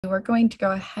We're going to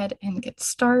go ahead and get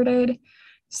started.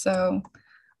 So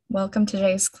welcome to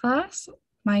today's class.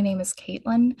 My name is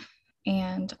Caitlin,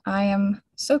 and I am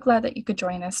so glad that you could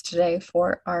join us today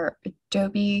for our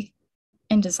Adobe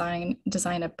InDesign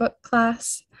Design a Book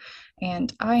class.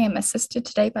 And I am assisted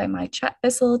today by my chat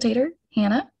facilitator,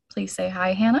 Hannah. Please say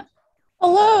hi, Hannah.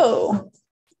 Hello.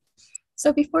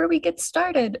 So before we get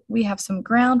started, we have some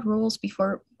ground rules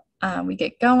before we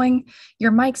get going.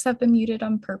 Your mics have been muted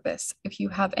on purpose. If you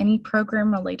have any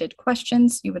program related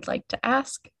questions you would like to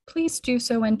ask, please do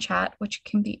so in chat, which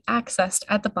can be accessed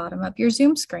at the bottom of your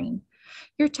Zoom screen.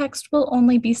 Your text will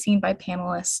only be seen by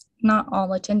panelists, not all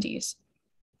attendees.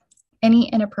 Any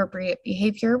inappropriate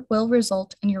behavior will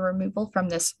result in your removal from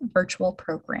this virtual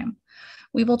program.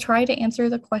 We will try to answer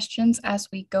the questions as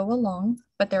we go along,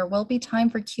 but there will be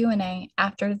time for Q&A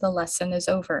after the lesson is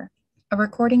over. A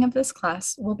recording of this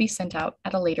class will be sent out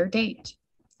at a later date.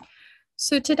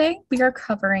 So today we are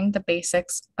covering the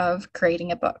basics of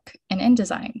creating a book in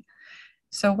InDesign.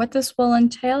 So what this will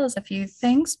entail is a few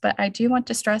things, but I do want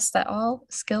to stress that all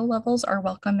skill levels are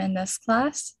welcome in this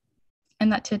class, and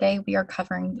that today we are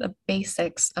covering the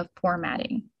basics of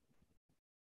formatting.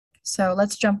 So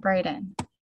let's jump right in.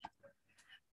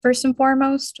 First and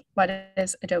foremost, what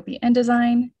is Adobe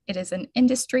InDesign? It is an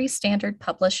industry standard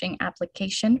publishing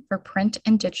application for print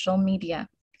and digital media.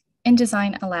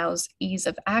 InDesign allows ease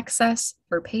of access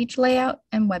for page layout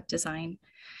and web design.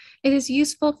 It is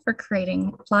useful for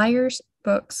creating flyers,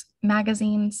 books,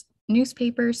 magazines,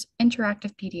 newspapers,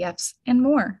 interactive PDFs, and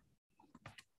more.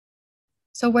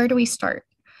 So where do we start?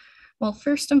 Well,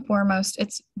 first and foremost,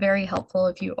 it's very helpful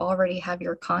if you already have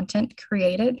your content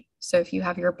created. So if you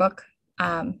have your book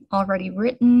already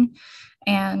written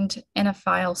and in a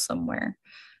file somewhere.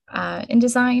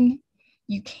 InDesign,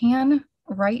 you can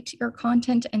write your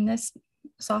content in this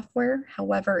software.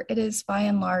 However, it is by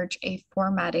and large a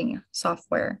formatting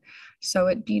software. So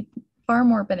it'd be far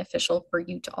more beneficial for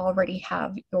you to already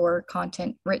have your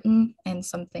content written in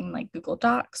something like Google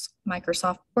Docs,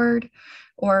 Microsoft Word,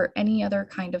 or any other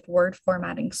kind of word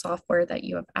formatting software that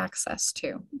you have access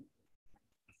to.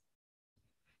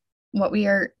 What we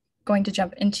are going to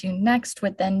jump into next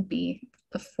would then be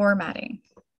the formatting.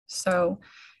 So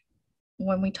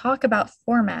when we talk about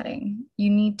formatting,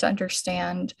 you need to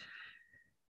understand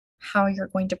how you're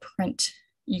going to print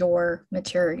your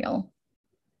material.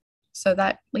 So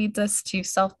that leads us to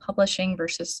self-publishing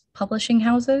versus publishing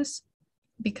houses,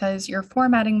 because your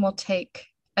formatting will take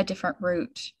a different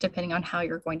route depending on how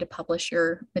you're going to publish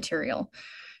your material.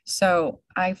 So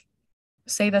I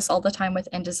say this all the time with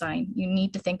InDesign, you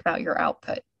need to think about your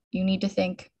output. You need to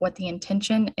think what the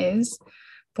intention is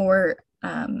for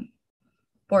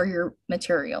your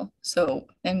material. So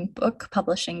in book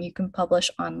publishing, you can publish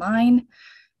online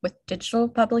with digital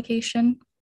publication,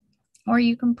 or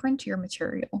you can print your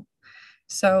material.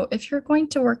 So if you're going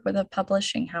to work with a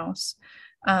publishing house,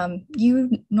 you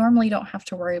normally don't have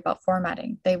to worry about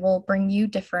formatting. They will bring you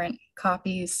different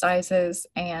copies, sizes,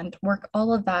 and work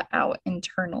all of that out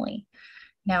internally.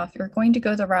 Now, if you're going to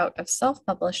go the route of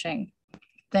self-publishing,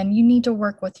 then you need to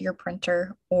work with your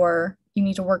printer, or you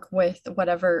need to work with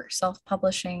whatever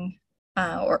self-publishing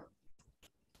or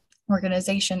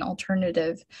organization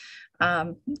alternative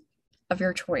of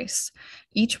your choice.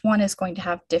 Each one is going to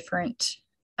have different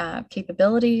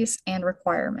capabilities and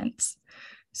requirements.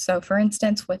 So for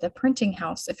instance, with a printing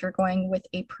house, if you're going with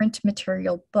a print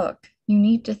material book, you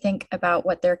need to think about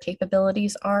what their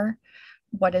capabilities are,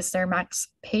 what is their max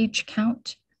page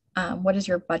count, what is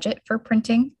your budget for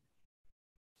printing,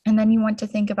 and then you want to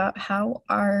think about how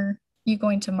are you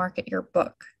going to market your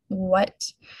book?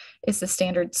 What is the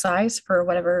standard size for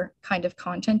whatever kind of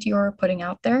content you're putting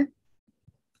out there?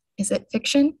 Is it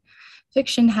fiction?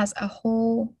 Fiction has a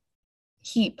whole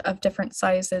heap of different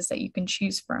sizes that you can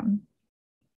choose from.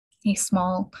 A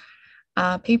small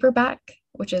paperback,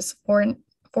 which is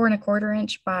 4.25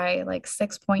 inch by like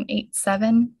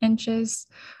 6.87 inches,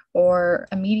 or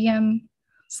a medium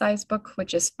size book,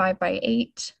 which is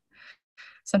 5x8.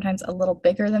 Sometimes a little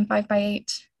bigger than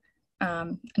 5x8,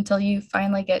 until you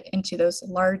finally get into those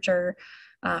larger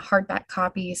hardback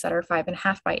copies that are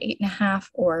 5.5 by 8.5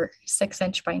 or 6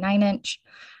 inch by 9 inch,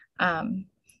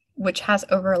 which has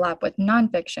overlap with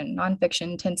nonfiction.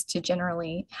 Nonfiction tends to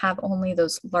generally have only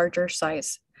those larger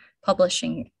size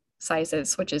publishing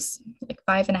sizes, which is like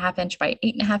 5.5 inch by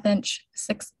 8.5 inch,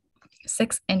 6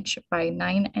 inch by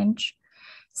 9 inch,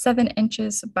 7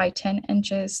 inches by 10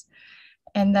 inches.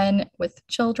 And then with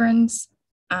children's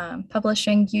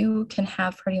publishing, you can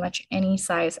have pretty much any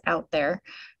size out there,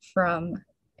 from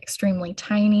extremely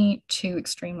tiny to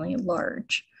extremely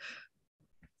large.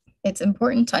 It's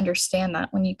important to understand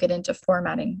that when you get into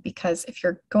formatting, because if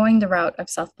you're going the route of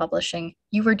self-publishing,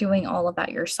 you are doing all of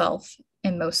that yourself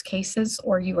in most cases,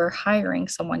 or you are hiring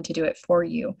someone to do it for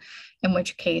you, in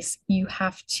which case you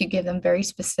have to give them very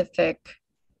specific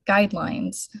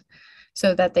guidelines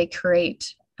so that they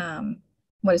create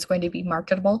what is going to be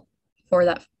marketable for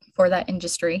that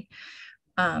industry,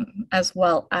 as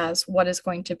well as what is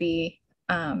going to be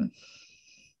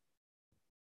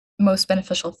most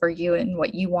beneficial for you and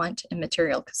what you want in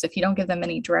material. Because if you don't give them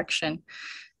any direction,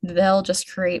 they'll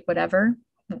just create whatever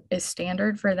is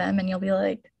standard for them, and you'll be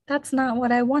like, that's not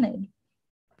what I wanted.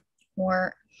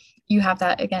 Or you have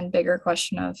that, again, bigger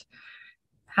question of,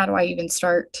 how do I even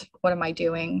start? What am I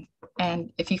doing?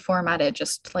 And if you format it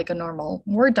just like a normal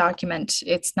Word document,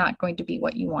 it's not going to be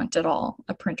what you want at all.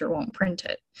 A printer won't print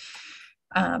it.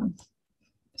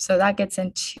 So that gets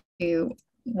into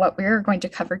what we're going to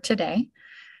cover today.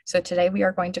 So today we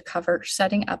are going to cover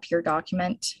setting up your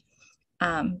document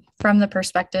from the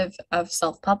perspective of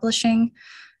self-publishing,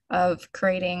 of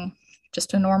creating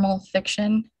just a normal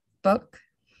fiction book.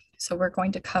 So we're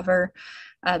going to cover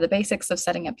the basics of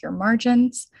setting up your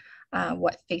margins,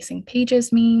 what facing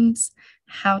pages means,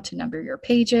 how to number your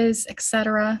pages,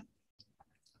 etc.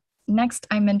 Next,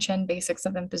 I mentioned basics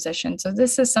of imposition. So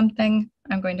this is something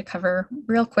I'm going to cover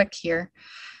real quick here,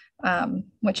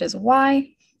 which is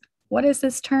why, what is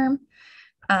this term,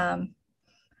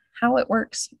 how it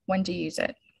works, when to use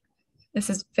it. This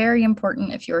is very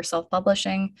important if you are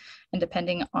self-publishing and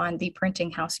depending on the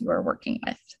printing house you are working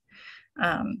with.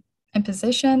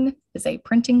 Imposition is a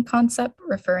printing concept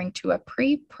referring to a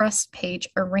pre-pressed page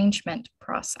arrangement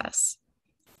process.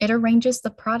 It arranges the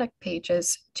product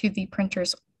pages to the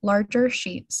printer's larger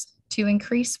sheets to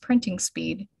increase printing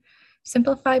speed,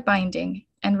 simplify binding,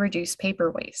 and reduce paper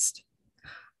waste.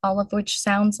 All of which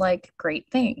sounds like great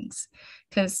things,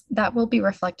 because that will be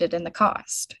reflected in the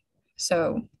cost.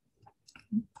 So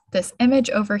this image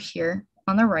over here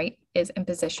on the right is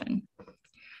imposition.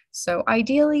 So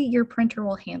ideally, your printer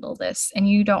will handle this and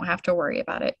you don't have to worry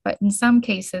about it. But in some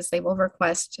cases, they will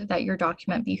request that your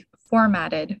document be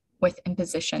formatted with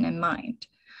imposition in mind.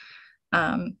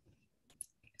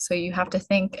 So you have to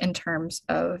think in terms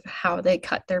of how they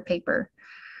cut their paper.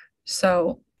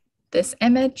 So this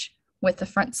image with the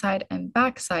front side and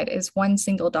back side is one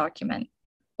single document.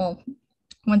 Well,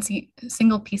 one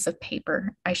single piece of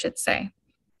paper, I should say.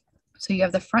 So you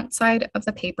have the front side of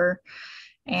the paper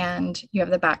and you have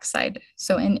the back side.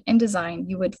 So in InDesign,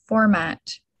 you would format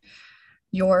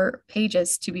your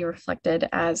pages to be reflected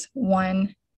as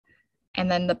 1, and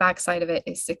then the back side of it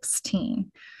is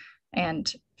 16,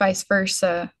 and vice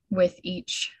versa with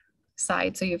each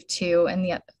side. So you have 2, and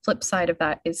the flip side of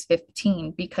that is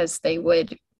 15, because they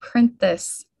would print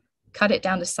this, cut it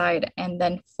down to side, and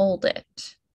then fold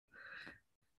it.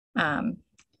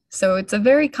 So it's a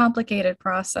very complicated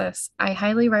process. I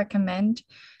highly recommend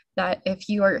that if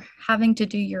you are having to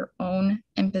do your own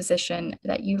imposition,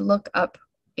 that you look up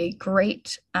a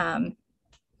great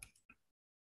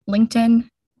LinkedIn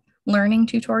learning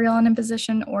tutorial on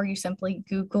imposition, or you simply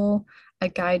Google a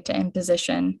guide to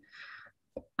imposition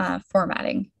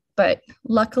formatting. But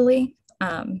luckily,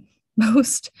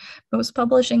 most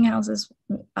publishing houses,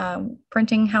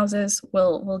 printing houses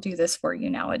will do this for you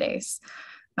nowadays.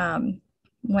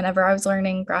 Whenever I was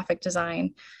learning graphic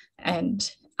design and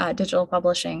digital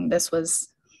publishing, this was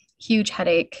a huge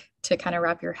headache to kind of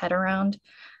wrap your head around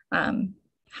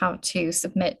how to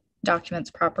submit documents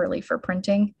properly for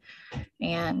printing.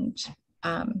 And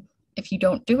if you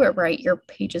don't do it right, your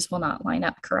pages will not line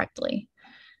up correctly.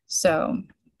 So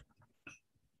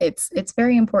it's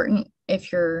very important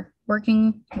if you're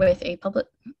working with a public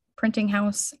printing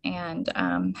house and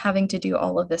having to do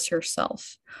all of this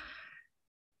yourself.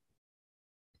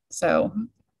 So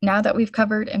now that we've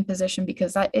covered imposition,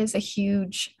 because that is a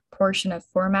huge portion of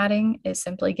formatting, is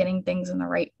simply getting things in the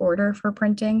right order for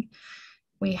printing,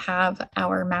 we have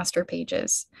our master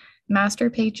pages. Master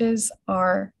pages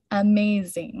are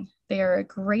amazing. They are a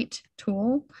great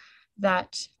tool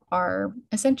that are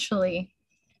essentially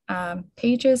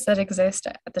pages that exist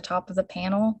at the top of the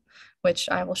panel, which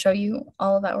I will show you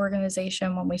all of that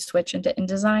organization when we switch into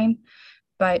InDesign.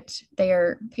 But they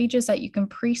are pages that you can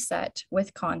preset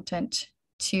with content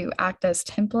to act as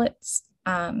templates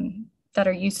that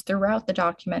are used throughout the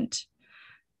document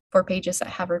for pages that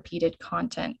have repeated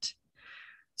content.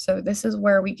 So this is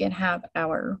where we can have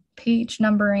our page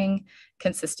numbering,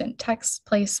 consistent text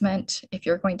placement. If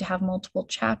you're going to have multiple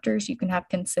chapters, you can have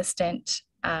consistent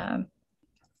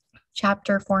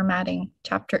chapter formatting,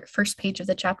 first page of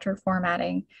the chapter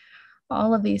formatting.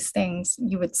 All of these things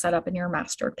you would set up in your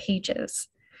master pages.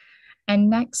 And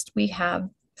next we have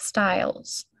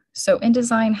styles. So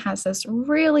InDesign has this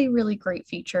really, really great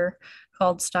feature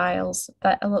called styles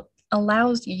that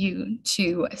allows you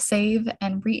to save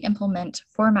and re-implement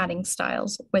formatting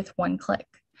styles with one click.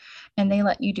 And they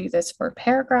let you do this for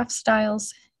paragraph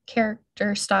styles,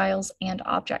 character styles, and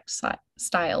object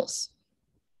styles.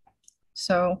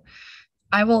 So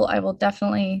I will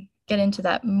definitely get into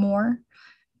that more,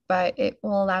 but it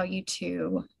will allow you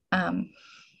to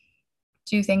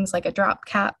do things like a drop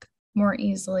cap more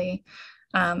easily,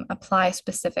 apply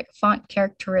specific font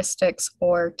characteristics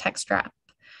or text wrap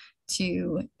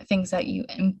to things that you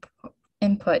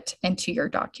input into your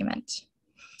document.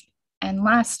 And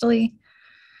lastly,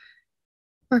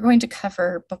 we're going to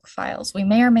cover book files. We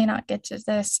may or may not get to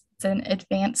this. It's an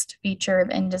advanced feature of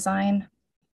InDesign.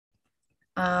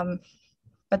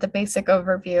 But the basic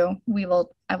overview,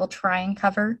 I will try and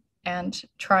cover and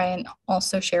try and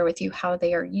also share with you how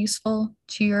they are useful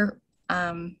to your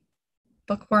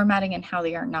book formatting and how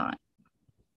they are not.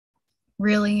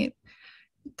 Really,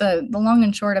 the long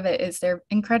and short of it is they're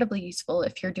incredibly useful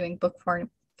if you're doing book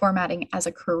formatting as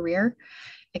a career.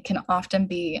 It can often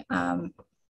be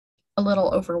a little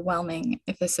overwhelming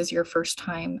if this is your first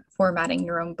time formatting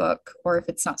your own book or if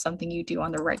it's not something you do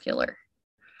on the regular.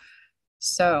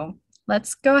 So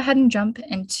let's go ahead and jump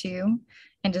into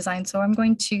InDesign. So I'm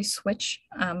going to switch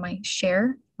my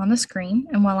share on the screen.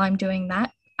 And while I'm doing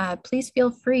that, please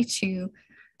feel free to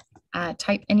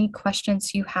type any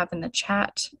questions you have in the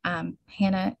chat.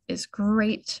 Hannah is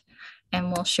great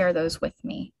and will share those with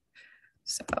me.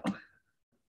 So,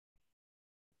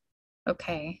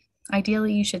 okay.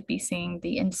 Ideally, you should be seeing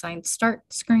the InDesign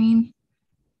start screen.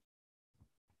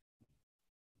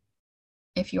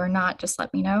 If you are not, just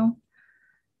let me know.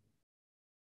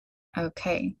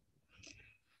 Okay.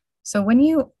 So when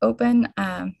you open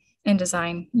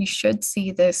InDesign, you should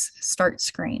see this start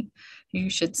screen. You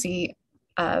should see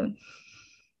a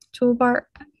toolbar,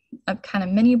 a kind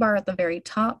of menu bar at the very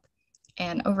top.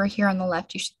 And over here on the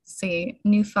left, you should see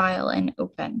new file and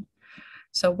open.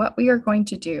 So what we are going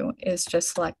to do is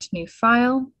just select new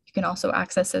file. You can also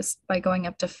access this by going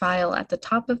up to file at the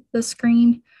top of the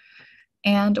screen.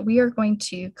 And we are going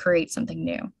to create something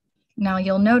new. Now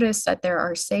you'll notice that there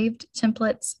are saved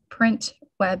templates, print,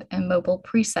 web, and mobile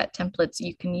preset templates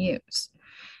you can use.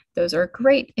 Those are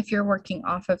great if you're working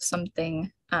off of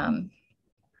something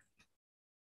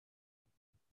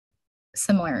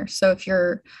similar. So if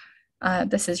you're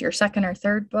this is your second or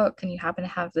third book and you happen to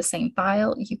have the same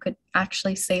file, you could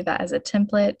actually save that as a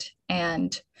template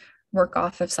and work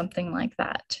off of something like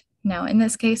that. Now, in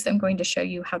this case, I'm going to show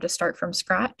you how to start from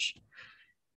scratch.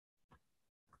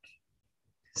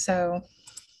 So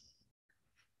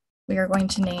we are going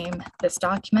to name this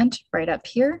document right up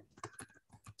here,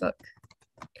 book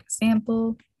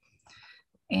example.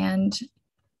 And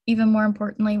even more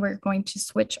importantly, we're going to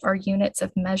switch our units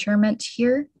of measurement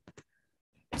here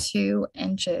to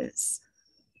inches.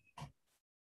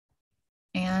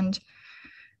 And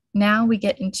now we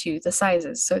get into the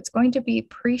sizes. So it's going to be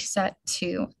preset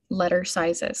to letter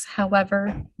sizes.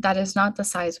 However, that is not the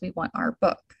size we want our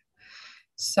book.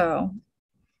 So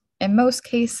in most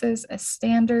cases, a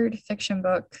standard fiction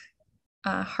book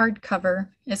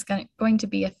hardcover is going to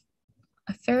be a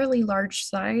fairly large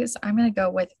size. I'm going to go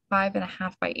with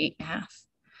 5.5 by 8.5.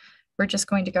 We're just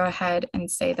going to go ahead and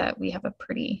say that we have a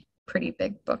pretty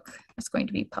big book that's going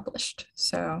to be published.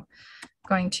 So I'm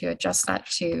going to adjust that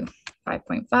to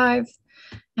 5.5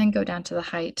 and go down to the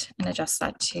height and adjust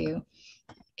that to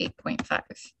 8.5.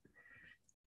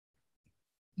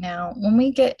 Now, when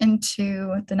we get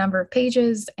into the number of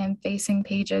pages and facing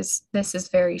pages, this is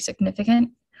very significant.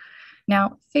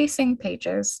 Now, facing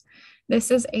pages,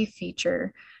 this is a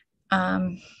feature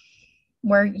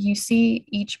where you see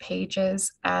each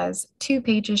pages as 2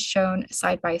 pages shown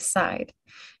side by side.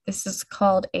 This is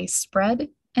called a spread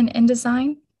in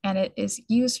InDesign, and it is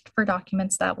used for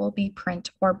documents that will be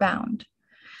print or bound.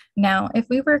 Now, if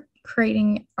we were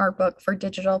creating our book for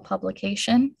digital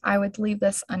publication, I would leave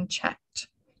this unchecked.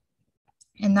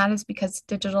 And that is because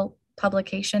digital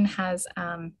publication has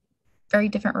very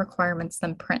different requirements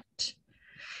than print.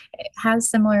 It has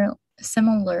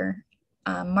similar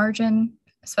margin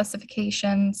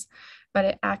specifications, but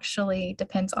it actually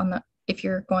depends on if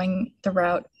you're going the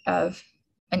route of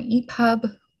an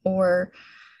EPUB or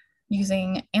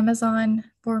using Amazon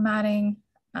formatting.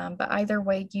 But either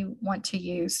way, you want to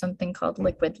use something called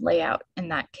liquid layout in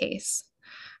that case.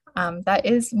 That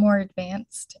is more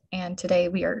advanced, and today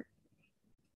we are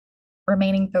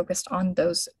remaining focused on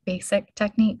those basic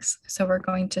techniques. So we're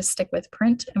going to stick with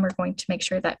print, and we're going to make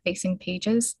sure that facing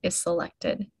pages is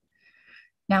selected.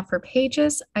 Now for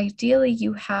pages, ideally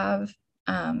you have,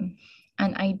 I'm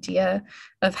an idea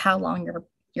of how long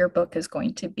your book is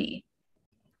going to be.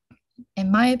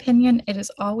 In my opinion, it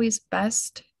is always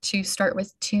best to start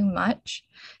with too much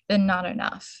than not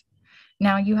enough.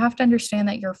 Now, you have to understand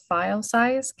that your file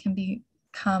size can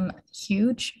become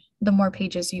huge the more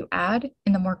pages you add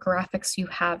and the more graphics you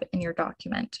have in your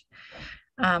document.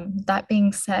 That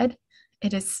being said,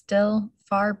 it is still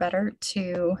far better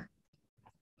to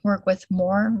work with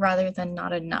more rather than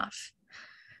not enough.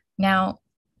 Now,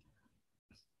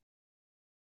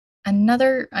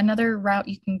 another route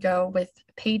you can go with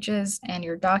pages and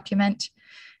your document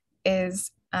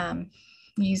is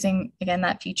using, again,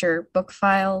 that feature book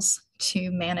files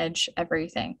to manage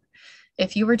everything.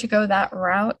 If you were to go that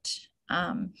route,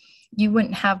 you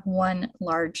wouldn't have one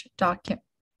large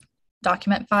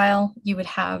document file. You would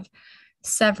have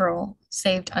several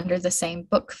saved under the same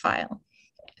book file.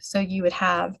 So you would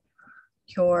have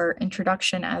your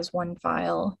introduction as one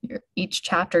file, each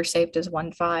chapter saved as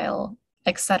one file,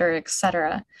 et cetera, et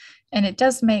cetera. And it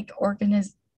does make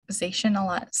organization a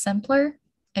lot simpler.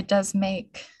 It does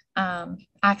make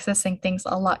accessing things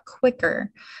a lot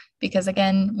quicker because,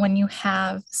 again, when you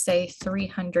have, say,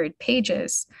 300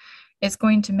 pages, it's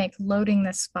going to make loading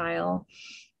this file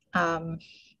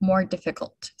more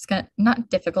difficult. Not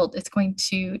difficult, it's going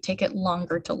to take it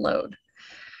longer to load.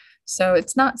 So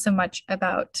it's not so much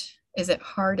about, is it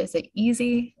hard, is it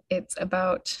easy? It's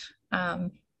about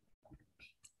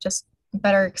just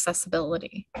better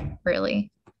accessibility,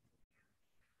 really.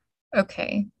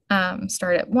 Okay,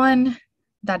 start at 1,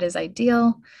 that is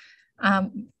ideal.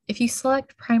 If you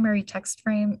select primary text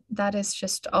frame, that is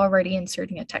just already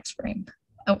inserting a text frame.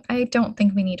 Oh, I don't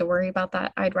think we need to worry about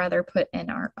that. I'd rather put in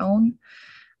our own.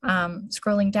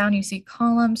 Scrolling down, you see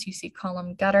columns, you see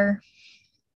column gutter.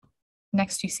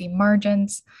 Next, you see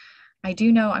margins. I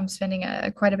do know I'm spending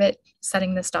quite a bit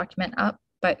setting this document up,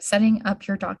 but setting up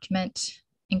your document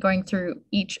and going through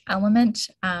each element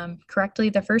correctly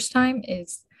the first time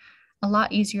is a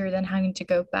lot easier than having to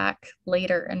go back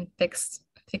later and fix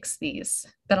these,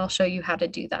 but I'll show you how to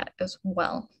do that as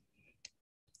well.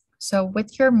 So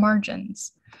with your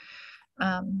margins,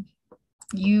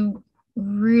 you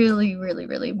really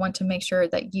want to make sure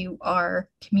that you are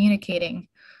communicating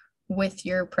with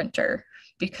your printer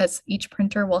because each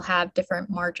printer will have different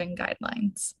margin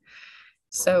guidelines.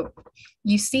 So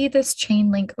you see this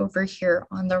chain link over here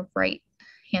on the right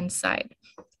hand side.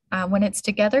 When it's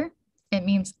together, it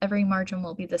means every margin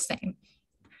will be the same.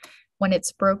 When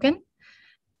it's broken,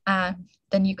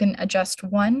 then you can adjust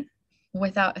one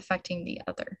without affecting the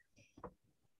other.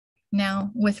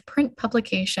 Now, with print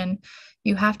publication,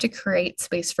 you have to create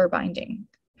space for binding.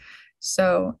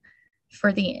 So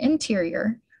for the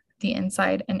interior, the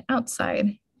inside and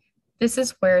outside, this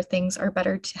is where things are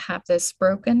better to have this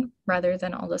broken rather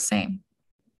than all the same.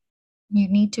 You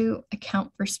need to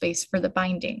account for space for the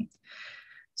binding.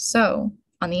 So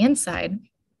on the inside,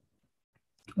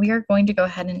 we are going to go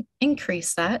ahead and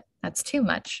increase that. That's too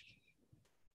much.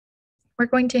 We're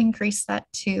going to increase that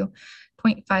to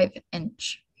 0.5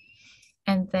 inch.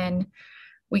 And then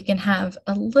we can have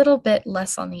a little bit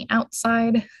less on the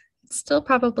outside. It's still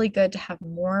probably good to have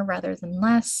more rather than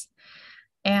less.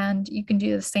 And you can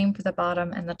do the same for the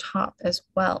bottom and the top as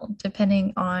well,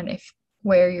 depending on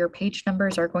where your page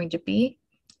numbers are going to be.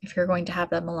 If you're going to have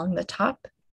them along the top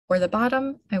or the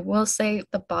bottom, I will say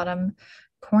the bottom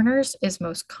corners is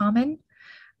most common.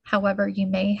 However, you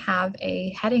may have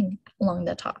a heading along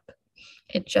the top.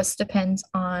 It just depends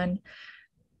on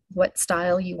what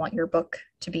style you want your book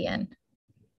to be in.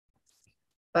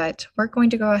 But we're going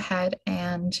to go ahead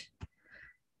and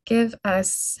give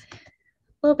us a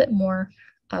little bit more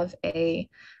of a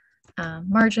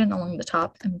margin along the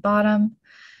top and bottom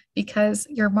because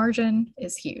your margin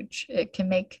is huge. It can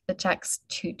make the text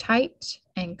too tight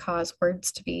and cause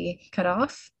words to be cut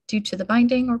off due to the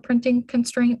binding or printing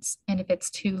constraints. And if it's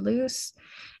too loose,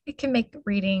 it can make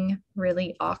reading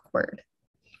really awkward.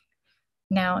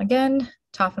 Now, again,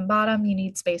 top and bottom, you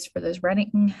need space for those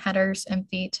writing headers and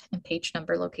feet and page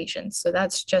number locations. So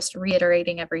that's just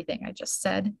reiterating everything I just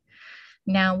said.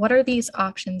 Now, what are these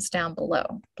options down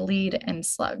below? Bleed and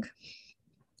slug.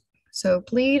 So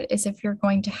bleed is if you're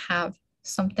going to have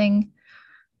something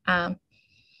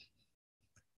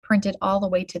printed all the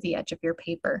way to the edge of your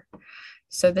paper.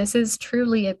 So this is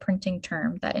truly a printing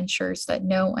term that ensures that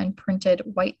no unprinted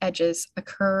white edges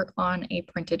occur on a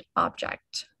printed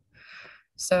object.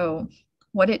 So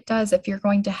what it does, if you're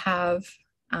going to have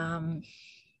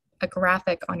a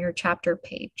graphic on your chapter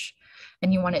page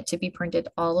and you want it to be printed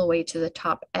all the way to the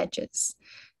top edges,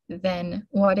 then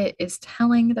what it is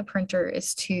telling the printer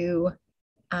is to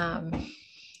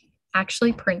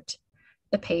actually print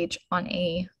the page on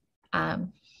a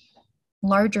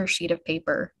larger sheet of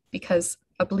paper, because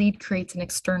a bleed creates an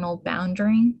external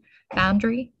boundary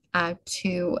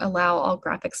to allow all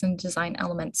graphics and design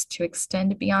elements to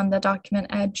extend beyond the document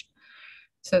edge,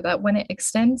 so that when it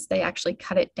extends, they actually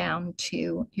cut it down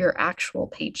to your actual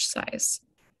page size.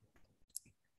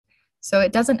 So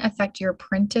it doesn't affect your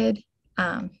printed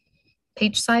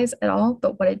page size at all,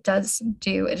 but what it does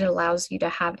do, it allows you to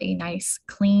have a nice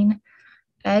clean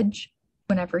edge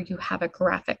whenever you have a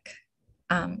graphic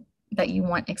that you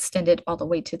want extended all the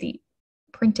way to the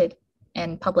printed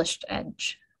and published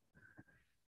edge.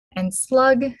 And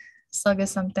slug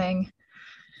is something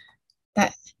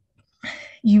that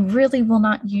you really will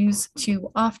not use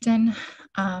too often,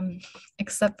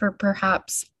 except for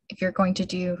perhaps if you're going to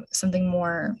do something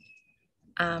more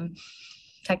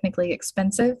technically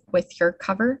expensive with your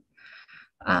cover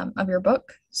of your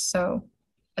book. So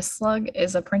a slug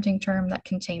is a printing term that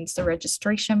contains the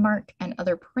registration mark and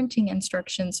other printing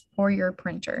instructions for your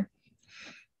printer.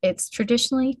 It's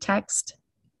traditionally text,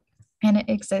 and it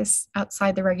exists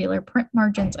outside the regular print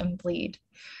margins and bleed.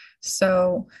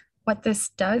 So what this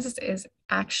does is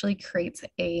actually creates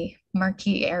a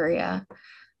marquee area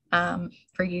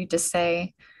for you to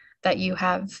say that you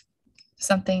have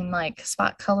something like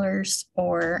spot colors,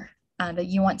 or that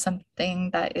you want something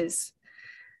that is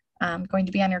going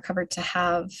to be on your cover to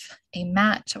have a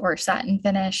matte or satin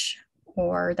finish,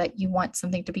 or that you want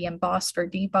something to be embossed or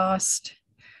debossed.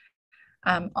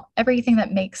 Everything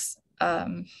that makes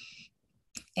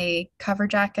a cover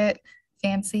jacket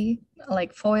fancy,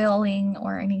 like foiling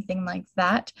or anything like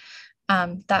that,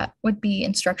 that would be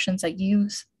instructions that you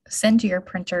send to your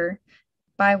printer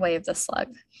by way of the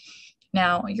slug.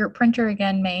 Now, your printer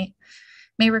again may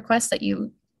request that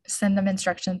you send them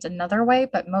instructions another way,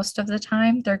 but most of the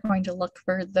time they're going to look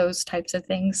for those types of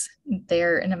things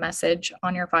there in a message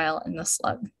on your file in the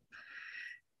slug.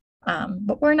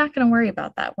 But we're not going to worry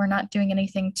about that. We're not doing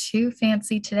anything too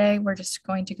fancy today. We're just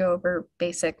going to go over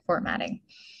basic formatting.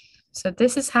 So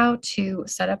this is how to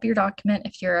set up your document.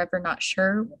 If you're ever not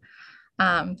sure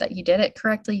that you did it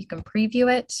correctly, you can preview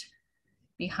it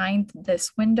behind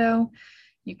this window.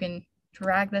 You can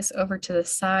drag this over to the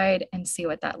side and see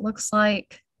what that looks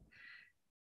like.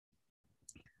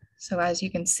 So as you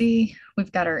can see,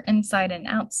 we've got our inside and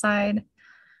outside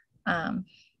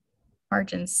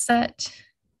margins set,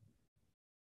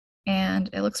 and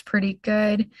it looks pretty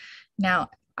good. Now,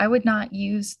 I would not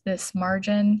use this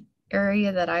margin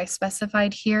area that I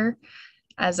specified here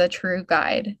as a true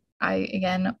guide.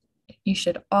 Again, you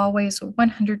should always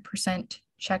 100%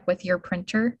 check with your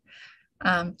printer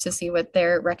to see what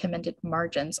their recommended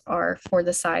margins are for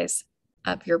the size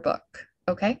of your book,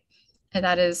 okay? And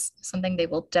that is something they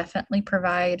will definitely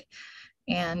provide.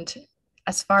 And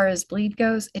as far as bleed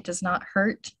goes, it does not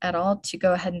hurt at all to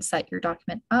go ahead and set your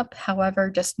document up.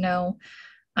 However, just know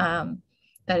that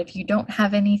if you don't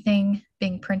have anything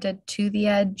being printed to the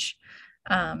edge,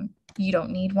 you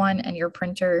don't need one, and your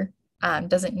printer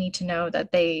doesn't need to know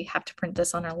that they have to print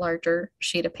this on a larger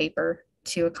sheet of paper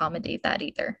to accommodate that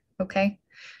either, okay?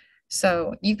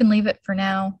 So you can leave it for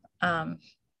now,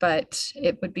 but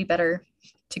it would be better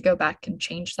to go back and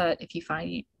change that if you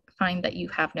find that you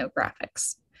have no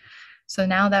graphics. So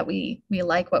now that we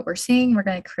like what we're seeing, we're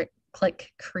going to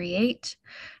click create,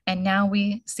 and now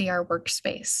we see our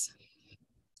workspace.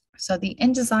 So the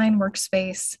InDesign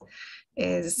workspace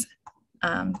is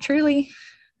truly,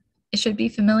 it should be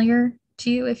familiar to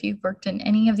you if you've worked in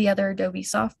any of the other Adobe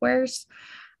softwares.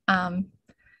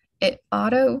 It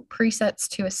auto presets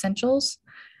to essentials.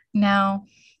 Now,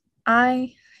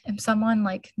 I am someone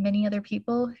like many other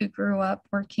people who grew up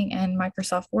working in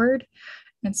Microsoft Word.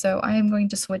 And so I am going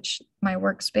to switch my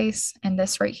workspace, and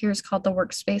this right here is called the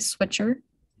workspace switcher,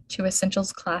 to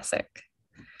Essentials Classic.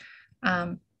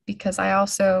 Because I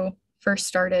also first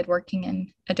started working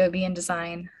in Adobe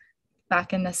InDesign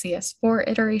back in the CS4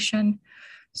 iteration.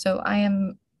 So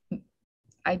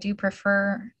I do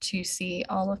prefer to see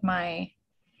all of my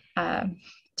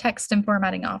text and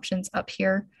formatting options up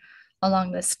here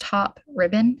along this top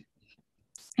ribbon,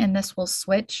 and this will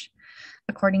switch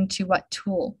according to what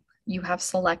tool you have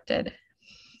selected.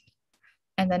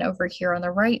 And then over here on the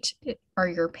right are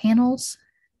your panels,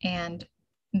 and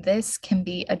this can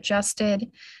be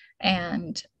adjusted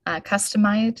and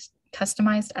customized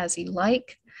as you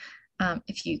like.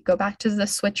 If you go back to the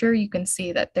switcher, you can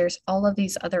see that there's all of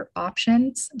these other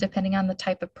options depending on the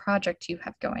type of project you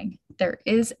have going. There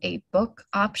is a book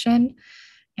option,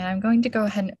 and I'm going to go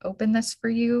ahead and open this for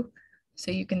you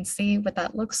so you can see what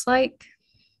that looks like.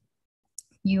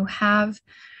 You have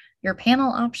your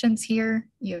panel options here.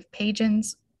 You have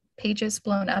pages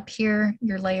blown up here,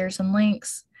 your layers and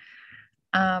links.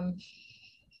 Um,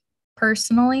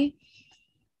 Personally,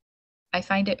 I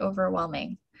find it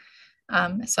overwhelming,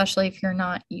 especially if you're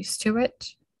not used to it.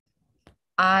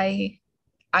 I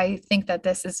I think that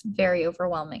this is very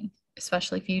overwhelming,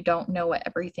 especially if you don't know what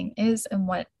everything is and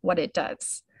what it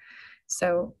does.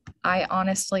 So I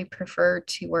honestly prefer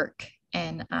to work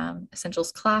in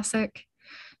Essentials Classic.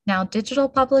 Now, digital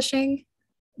publishing,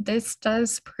 this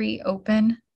does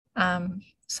pre-open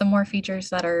some more features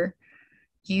that are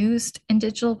used in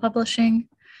digital publishing.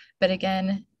 But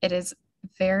again, it is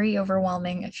very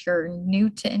overwhelming if you're new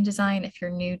to InDesign, if you're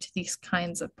new to these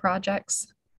kinds of projects.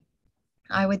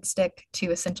 I would stick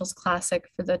to Essentials Classic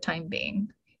for the time being.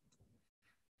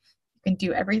 You can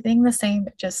do everything the same,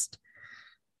 it just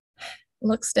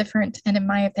looks different, and in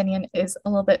my opinion, is a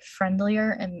little bit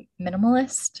friendlier and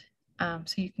minimalist.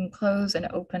 So you can close and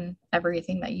open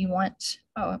everything that you want,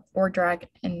 or drag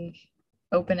and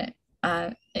open it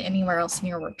anywhere else in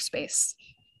your workspace.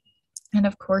 And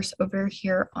of course, over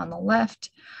here on the left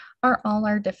are all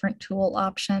our different tool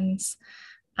options.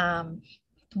 The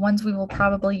ones we will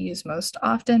probably use most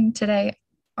often today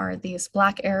are these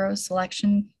black arrow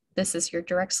selection. This is your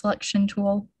direct selection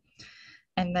tool.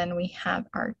 And then we have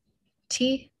our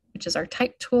T, which is our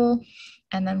type tool.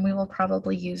 And then we will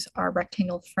probably use our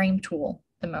rectangle frame tool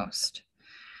the most.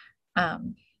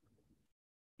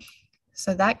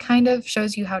 So that kind of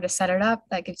shows you how to set it up.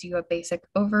 That gives you a basic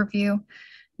overview.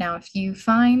 Now, if you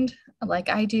find, like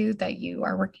I do, that you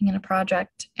are working in a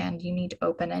project and you need to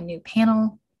open a new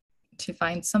panel to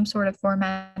find some sort of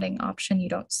formatting option you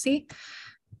don't see,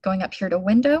 going up here to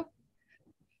Window,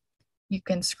 you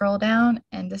can scroll down,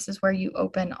 and this is where you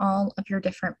open all of your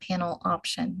different panel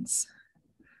options.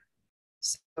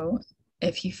 So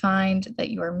if you find that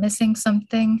you are missing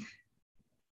something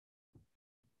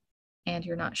and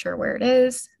you're not sure where it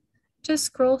is, just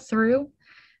scroll through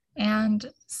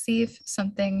and see if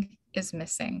something is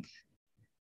missing.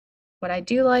 What I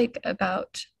do like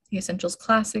about the Essentials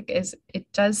Classic is it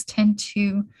does tend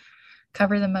to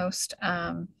cover the most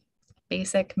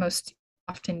basic, most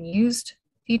often used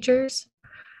features.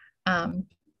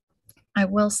 I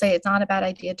will say it's not a bad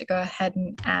idea to go ahead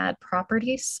and add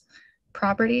properties.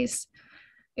 Properties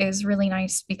is really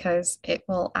nice because it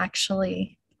will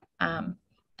actually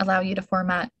allow you to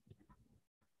format,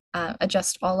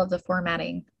 adjust all of the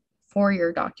formatting for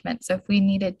your document. So if we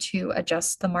needed to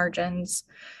adjust the margins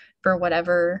for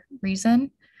whatever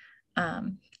reason,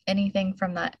 anything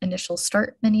from that initial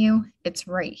start menu, it's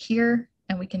right here,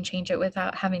 and we can change it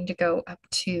without having to go up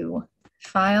to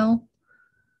File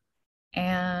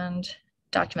and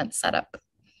Document Setup.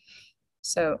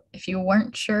 So if you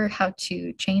weren't sure how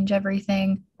to change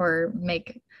everything or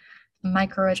make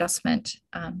micro adjustment,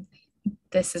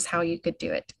 this is how you could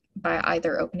do it, by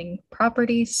either opening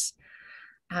Properties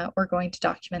or going to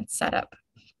Document Setup.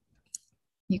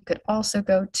 You could also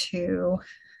go to,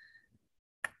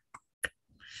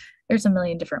 there's a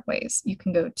million different ways. You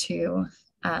can go to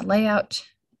Layout,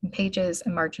 and Pages,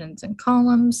 and Margins and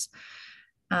Columns.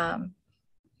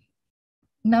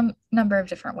 Number of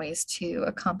different ways to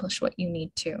accomplish what you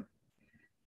need to.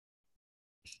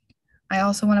 I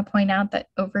also want to point out that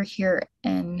over here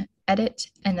in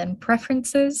Edit and then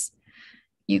Preferences,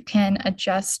 you can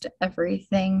adjust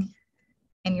everything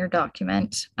in your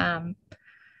document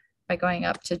by going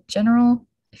up to General.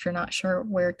 If you're not sure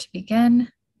where to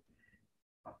begin,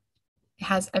 it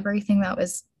has everything that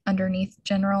was underneath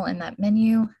General in that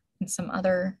menu and some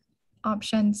other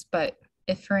options. But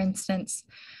if, for instance,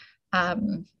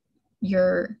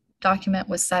 your document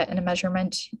was set in a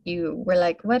measurement, you were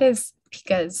like, what is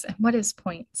picas and what is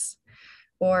points?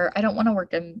 Or I don't want to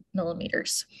work in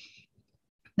millimeters.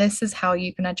 This is how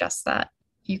you can adjust that.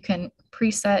 You can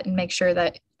preset and make sure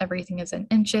that everything is in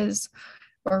inches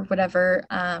or whatever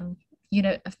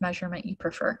unit of measurement you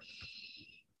prefer.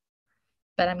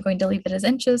 But I'm going to leave it as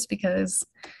inches because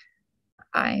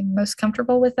I'm most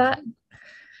comfortable with that.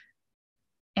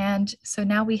 And so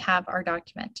now we have our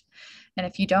document. And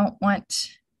if you don't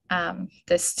want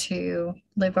this to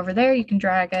live over there, you can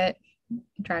drag it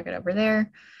over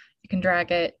there. You can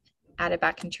drag it, add it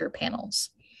back into your panels.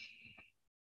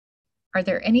 Are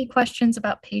there any questions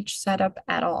about page setup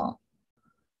at all?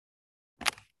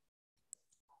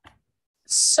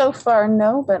 So far,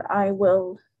 no, but I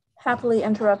will happily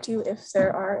interrupt you if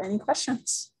there are any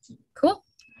questions. Cool,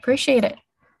 appreciate it.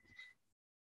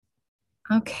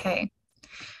 Okay,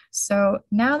 so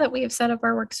now that we have set up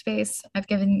our workspace, I've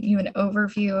given you an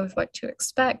overview of what to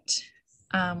expect.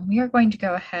 We are going to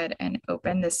go ahead and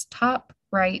open this top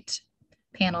right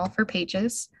panel for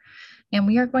pages, and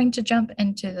we are going to jump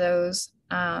into those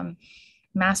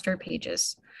master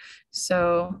pages.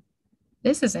 So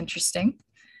this is interesting.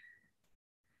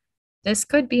 This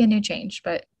could be a new change,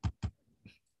 but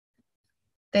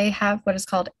they have what is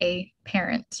called a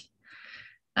parent.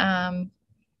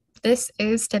 This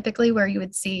is typically where you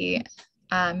would see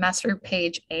master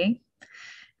page A.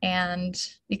 And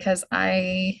because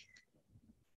I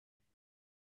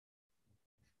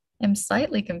am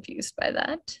slightly confused by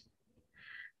that,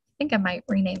 I think I might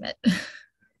rename it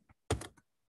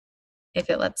if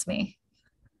it lets me.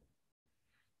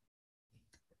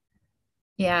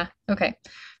 Yeah, okay.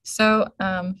 So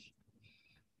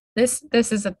this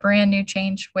is a brand new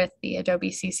change with the Adobe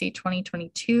CC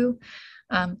 2022.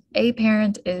 A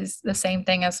parent is the same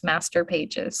thing as master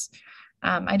pages.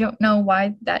 I don't know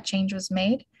why that change was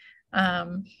made,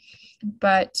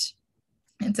 but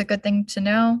it's a good thing to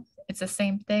know. It's the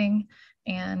same thing,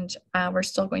 and we're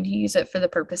still going to use it for the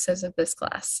purposes of this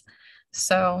class.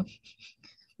 So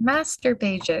master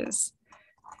pages,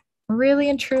 really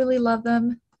and truly love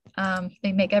them.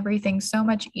 They make everything so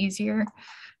much easier.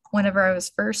 Whenever I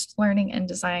was first learning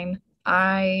InDesign,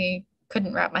 I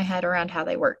couldn't wrap my head around how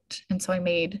they worked. And so I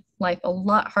made life a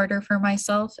lot harder for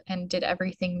myself and did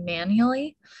everything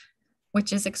manually,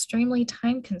 which is extremely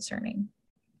time consuming,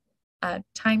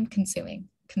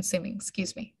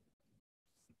 excuse me.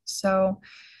 So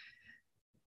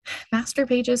master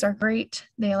pages are great.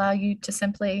 They allow you to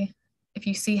simply, if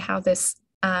you see how this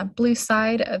blue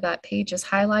side of that page is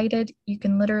highlighted, you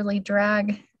can literally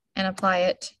drag and apply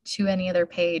it to any other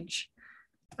page,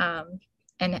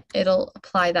 and it'll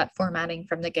apply that formatting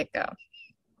from the get-go.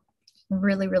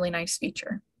 Really, really nice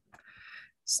feature.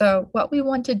 So what we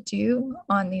want to do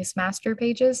on these master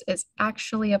pages is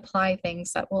actually apply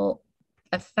things that will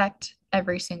affect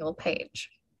every single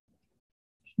page.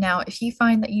 Now, if you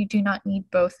find that you do not need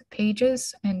both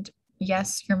pages, and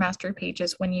yes, your master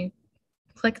pages, when you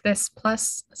click this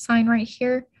plus sign right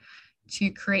here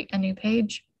to create a new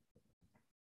page,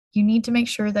 you need to make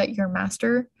sure that your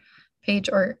master page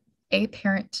or a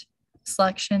parent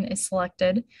selection is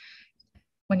selected.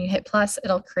 When you hit plus,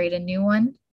 it'll create a new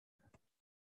one.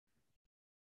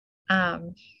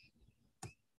 All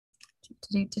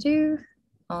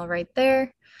right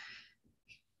there.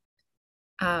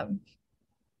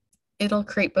 It'll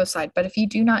create both sides, but if you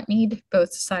do not need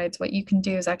both sides, what you can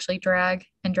do is actually drag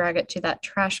it to that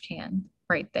trash can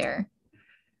right there.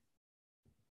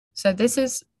 So this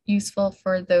is useful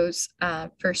for those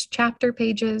first chapter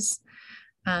pages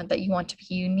that you want to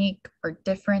be unique or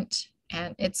different,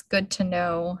 and it's good to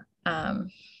know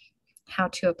how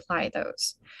to apply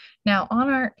those. Now on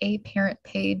our A parent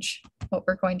page, what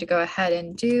we're going to go ahead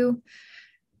and do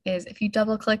is if you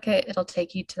double click it, it'll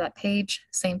take you to that page.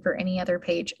 Same for any other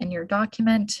page in your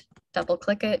document. Double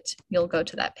click it, you'll go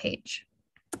to that page.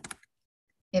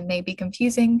 It may be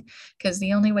confusing because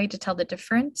the only way to tell the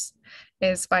difference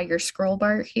is by your scroll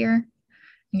bar here.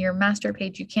 In your master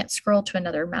page, you can't scroll to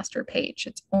another master page.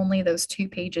 It's only those two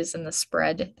pages in the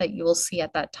spread that you will see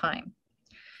at that time.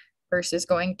 Versus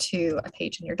going to a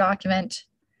page in your document,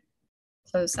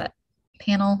 close that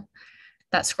panel,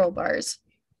 that scroll bar is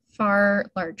far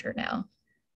larger now.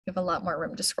 You have a lot more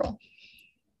room to scroll.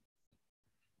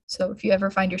 So if you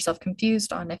ever find yourself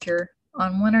confused on if you're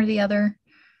on one or the other,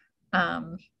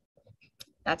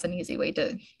 that's an easy way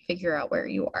to figure out where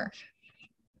you are.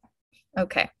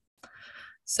 Okay,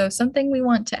 so something we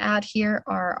want to add here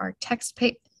are our text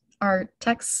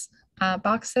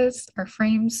boxes, our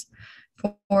frames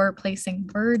for placing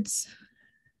words.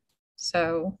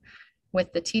 So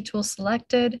with the T tool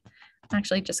selected, I'm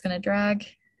actually just going to drag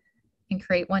and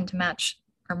create one to match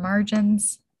our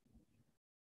margins,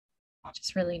 which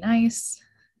is really nice.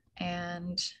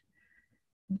 And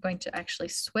I'm going to actually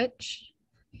switch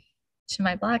to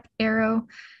my black arrow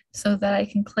so that I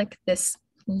can click this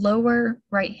lower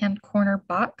right-hand corner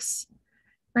box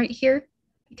right here,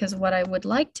 because what I would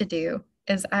like to do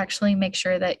is actually make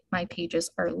sure that my pages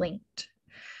are linked.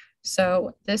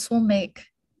 So this will make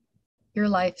your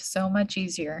life so much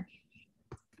easier,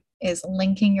 is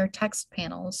linking your text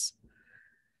panels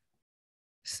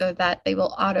so that they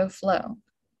will auto flow.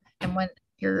 And when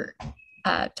your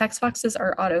text boxes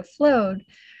are auto flowed,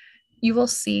 you will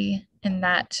see in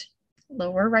that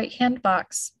lower right hand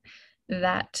box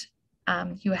that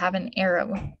you have an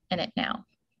arrow in it now.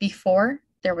 Before,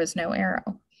 there was no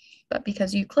arrow, but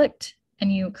because you clicked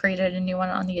and you created a new one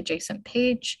on the adjacent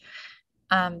page,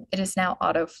 it is now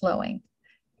auto flowing.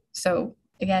 So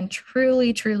again,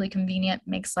 truly, truly convenient,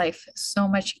 makes life so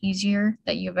much easier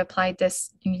that you've applied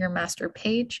this in your master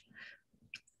page,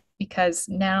 because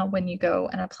now when you go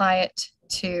and apply it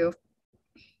to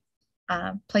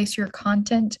place your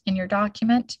content in your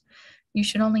document, you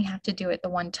should only have to do it the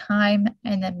one time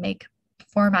and then make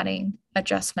formatting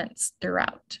adjustments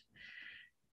throughout.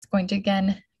 It's going to,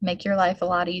 again, make your life a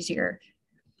lot easier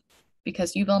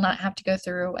because you will not have to go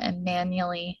through and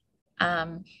manually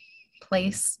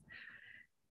place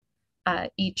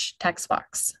each text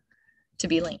box to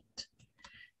be linked.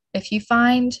 If you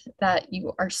find that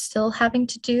you are still having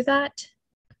to do that,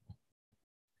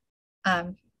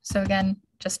 so again,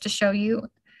 just to show you,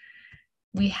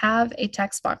 we have a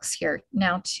text box here.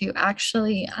 Now to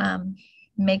actually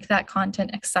make that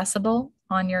content accessible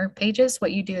on your pages,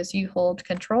 what you do is you hold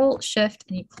Control, Shift,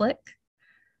 and you click,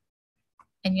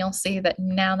 and you'll see that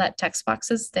now that text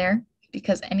box is there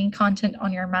because any content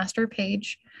on your master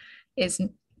page is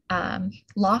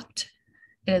locked.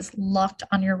 It is locked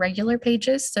on your regular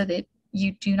pages so that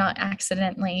you do not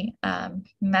accidentally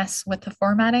mess with the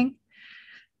formatting,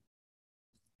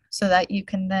 so that you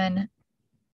can then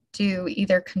do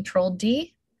either Control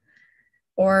D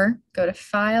or go to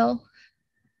File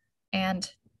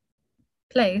and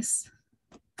Place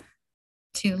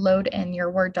to load in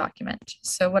your Word document.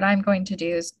 So what I'm going to do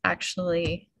is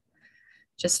actually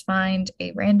just find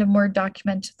a random Word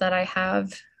document that I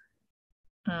have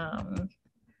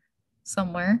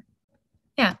somewhere.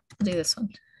 Yeah, I'll do this one.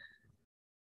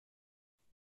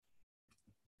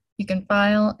 You can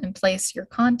file and place your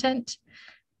content,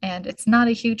 and it's not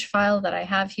a huge file that I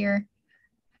have here.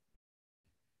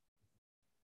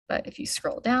 But if you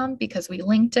scroll down, because we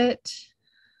linked it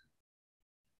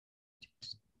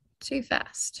too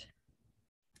fast,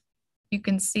 you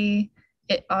can see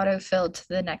it auto-filled to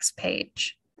the next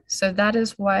page. So that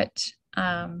is what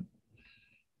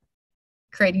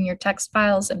creating your text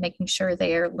files and making sure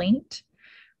they are linked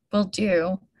will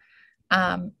do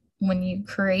when you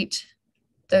create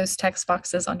those text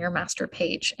boxes on your master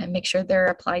page and make sure they're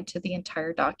applied to the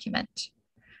entire document.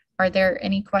 Are there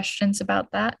any questions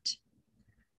about that?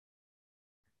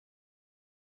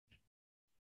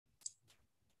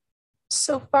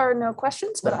 So far, no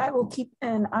questions, but I will keep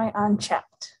an eye on chat.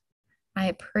 I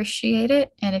appreciate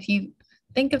it. And if you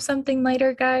think of something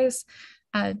later, guys,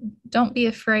 don't be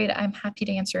afraid. I'm happy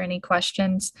to answer any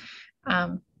questions.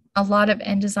 A lot of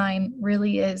InDesign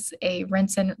really is a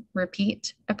rinse and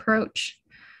repeat approach.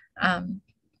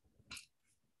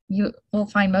 You will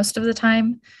find most of the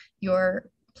time you're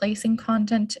placing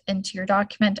content into your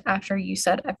document after you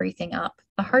set everything up.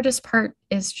 The hardest part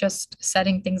is just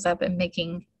setting things up and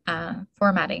making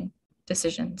formatting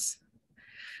decisions.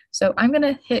 So I'm going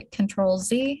to hit Control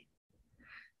Z,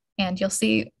 and you'll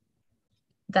see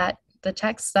that the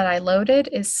text that I loaded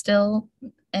is still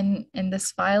in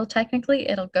this file. Technically,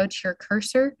 it'll go to your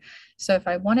cursor. So if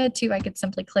I wanted to, I could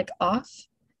simply click off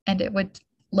and it would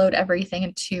load everything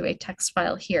into a text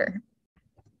file here.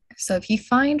 So if you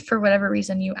find for whatever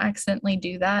reason you accidentally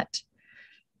do that,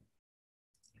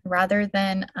 rather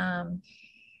than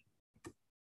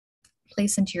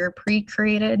place into your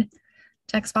pre-created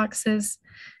text boxes,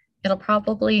 it'll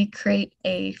probably create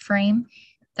a frame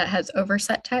that has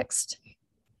overset text.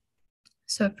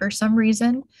 So if for some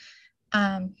reason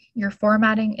your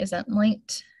formatting isn't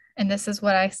linked, and this is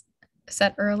what I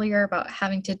said earlier about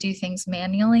having to do things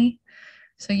manually.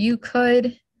 So you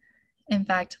could, in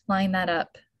fact, line that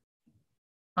up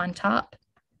on top,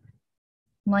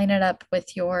 line it up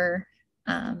with your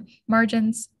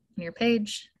margins on your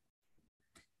page,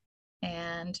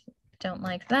 and don't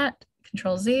like that,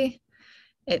 Control Z.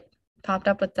 It popped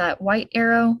up with that white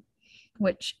arrow,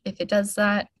 which if it does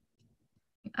that,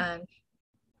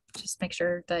 just make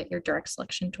sure that your direct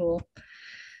selection tool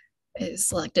is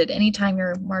selected. Anytime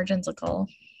your margins look all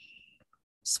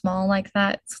small like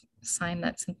that, it's a sign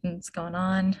that something's going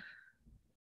on.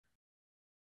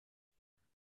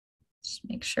 Just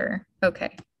make sure.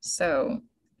 Okay, so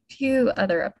a few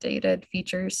other updated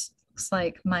features. Looks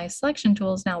like my selection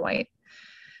tool is now white.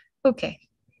 Okay.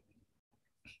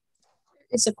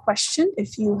 It's a question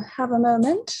if you have a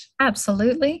moment.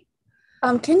 Absolutely.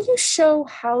 Can you show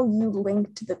how you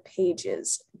linked the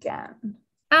pages again?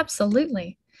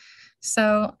 Absolutely.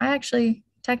 So I actually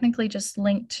technically just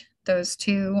linked those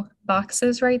two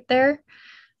boxes right there.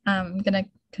 I'm going to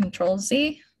Control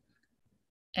Z,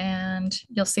 and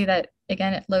you'll see that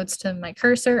again, it loads to my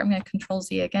cursor. I'm going to Control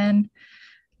Z again,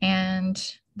 and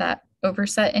that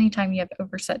overset, anytime you have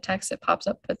overset text, it pops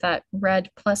up with that red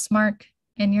plus mark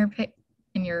in your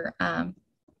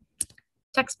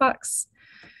text box.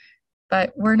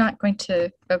 But we're not going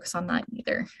to focus on that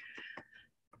either.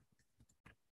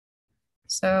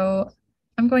 So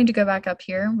I'm going to go back up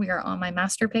here. We are on my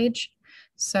master page.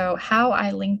 So how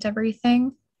I linked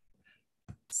everything,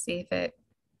 let's see if it,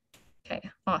 okay,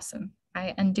 awesome.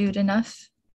 I undoed enough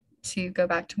to go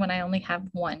back to when I only have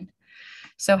one.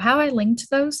 So how I linked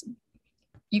those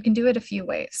you can do it a few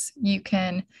ways. You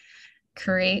can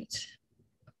create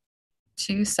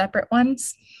two separate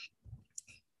ones.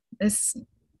 This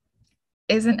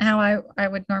isn't how I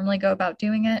would normally go about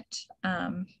doing it,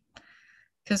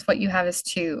 because what you have is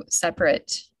two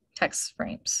separate text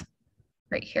frames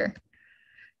right here.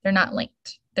 They're not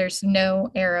linked. There's no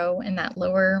arrow in that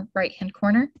lower right-hand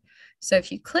corner. So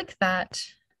if you click that,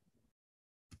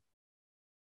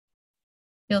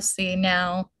 you'll see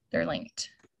now they're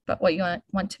linked. But what you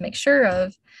want to make sure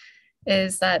of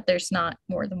is that there's not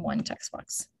more than one text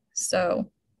box.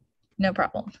 So no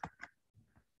problem.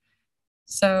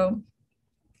 So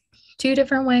two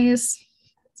different ways.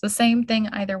 It's the same thing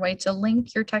either way. To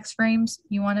link your text frames,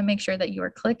 you want to make sure that you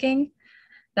are clicking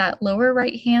that lower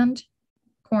right-hand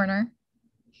corner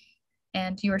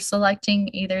and you are selecting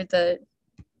either the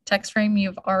text frame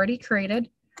you've already created,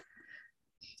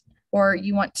 or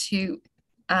you want to,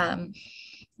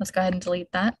 let's go ahead and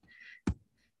delete that,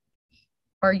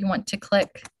 or you want to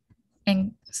click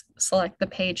and select the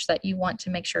page that you want to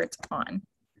make sure it's on.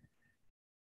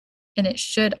 And it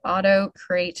should auto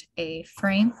create a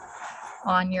frame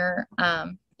on your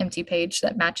empty page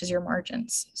that matches your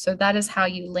margins. So that is how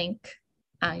you link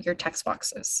your text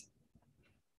boxes.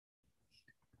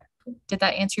 Did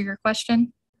that answer your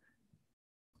question?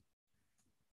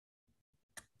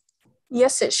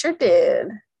 Yes, it sure did.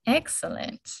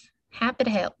 Excellent. Happy to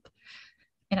help.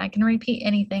 And I can repeat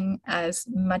anything as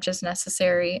much as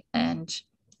necessary. And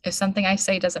if something I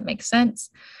say doesn't make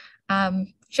sense,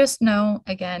 just know,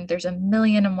 again, there's a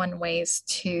million and one ways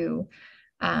to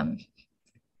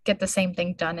get the same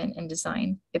thing done in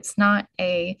InDesign. It's not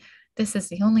this is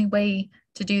the only way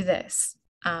to do this.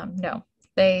 No,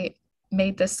 they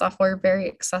made this software very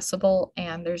accessible,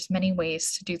 and there's many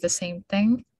ways to do the same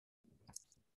thing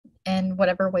in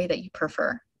whatever way that you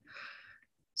prefer.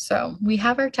 So we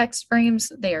have our text frames,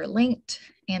 they are linked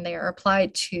and they are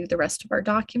applied to the rest of our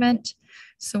document.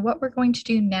 So what we're going to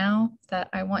do now that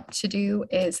I want to do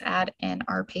is add in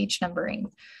our page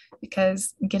numbering,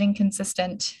 because getting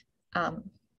consistent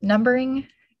numbering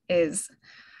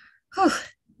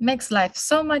makes life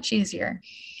so much easier.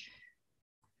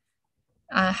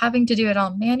 Having to do it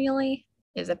all manually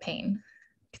is a pain.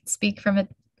 I can speak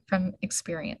from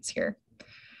experience here.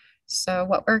 So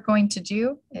what we're going to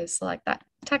do is select that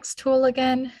text tool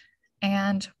again,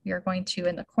 and we are going to,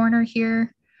 in the corner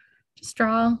here, just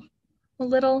draw a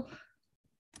little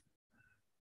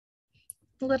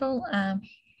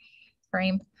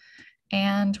frame.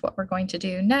 And what we're going to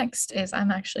do next is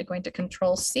I'm actually going to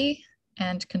Control C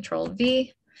and Control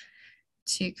V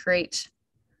to create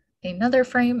another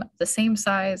frame of the same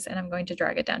size, and I'm going to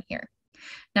drag it down here.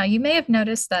 Now you may have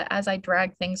noticed that as I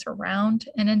drag things around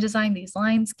in InDesign, these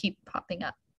lines keep popping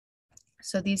up.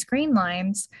 So these green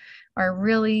lines are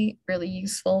really, really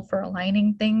useful for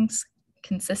aligning things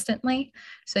consistently.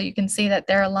 So you can see that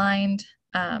they're aligned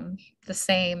the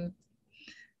same,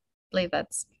 I believe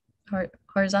that's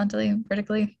horizontally,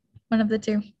 vertically, one of the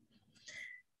two.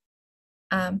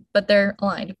 But they're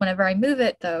aligned. Whenever I move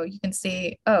it though, you can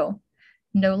see, oh,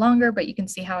 no longer, but you can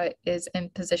see how it is in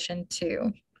position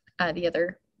to the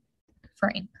other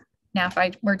frame. Now, if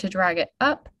I were to drag it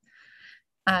up,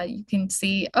 you can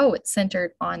see, oh, it's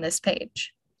centered on this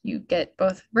page. You get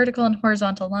both vertical and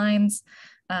horizontal lines,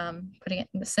 putting it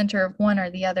in the center of one or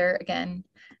the other. Again,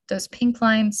 those pink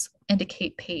lines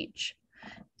indicate page.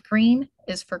 Green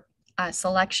is for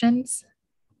selections.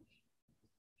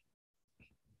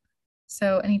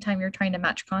 So anytime you're trying to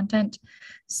match content,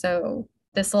 so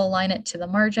this will align it to the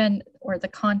margin or the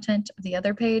content of the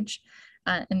other page.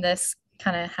 And this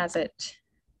kind of has it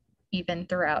even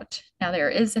throughout. Now there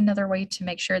is another way to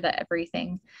make sure that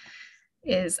everything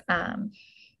is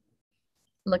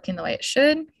looking the way it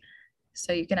should.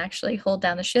 So you can actually hold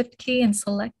down the Shift key and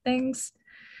select things.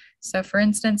 So for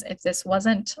instance, if this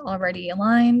wasn't already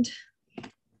aligned,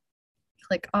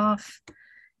 click off,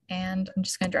 and I'm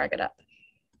just going to drag it up.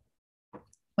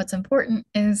 What's important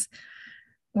is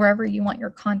wherever you want your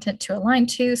content to align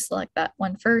to, select that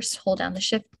one first, hold down the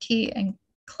Shift key and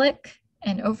click.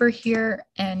 And over here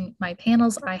in my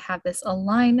panels, I have this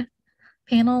align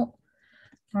panel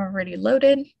already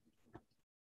loaded.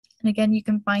 And again, you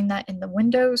can find that in the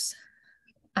Windows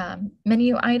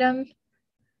menu item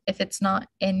if it's not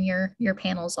in your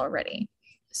panels already.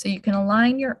 So you can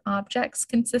align your objects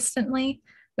consistently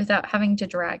without having to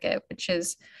drag it, which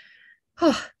is,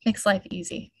 makes life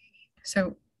easy.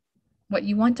 So what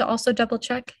you want to also double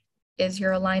check is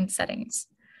your align settings.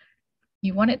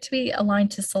 You want it to be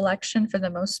aligned to selection for the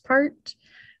most part,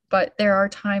 but there are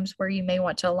times where you may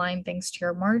want to align things to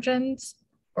your margins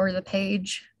or the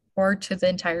page or to the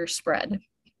entire spread.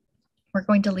 we're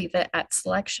going to leave it at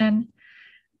selection,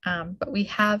 but we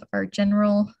have our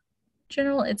general,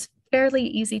 it's fairly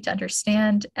easy to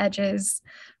understand, edges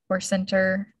or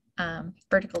center,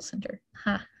 vertical center.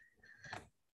 Huh.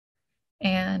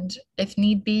 And if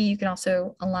need be, you can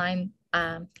also align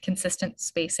consistent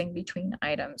spacing between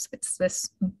items. It's this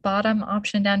bottom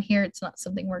option down here. It's not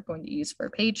something we're going to use for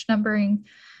page numbering,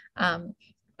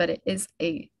 but it is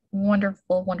a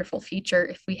wonderful, wonderful feature.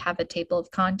 If we have a table of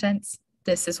contents,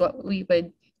 this is what we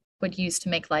would use to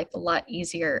make life a lot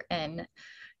easier in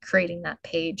creating that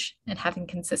page and having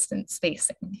consistent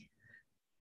spacing.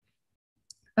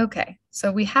 Okay,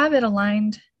 so we have it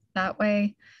aligned that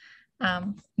way.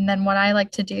 And then what I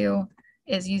like to do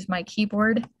is use my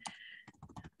keyboard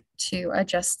to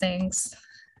adjust things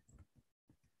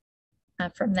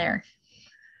from there.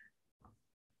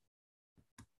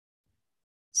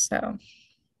 So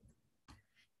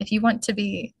if you want to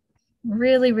be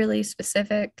really, really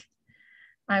specific,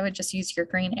 I would just use your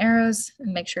green arrows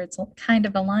and make sure it's kind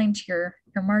of aligned to your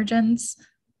margins.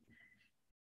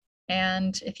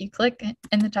 And if you click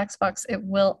in the text box, it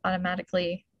will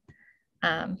automatically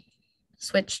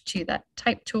switch to that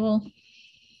type tool.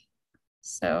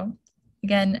 So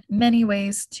again, many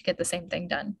ways to get the same thing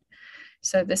done.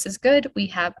 So this is good. We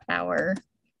have our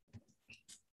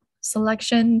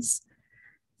selections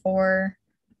for,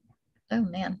 oh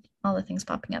man, all the things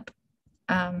popping up,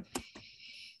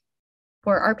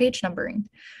 for our page numbering.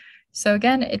 So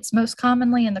again, it's most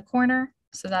commonly in the corner.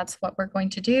 So that's what we're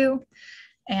going to do.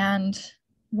 And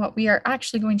what we are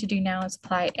actually going to do now is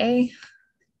apply A,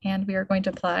 and we are going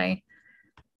to apply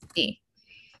B.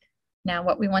 Now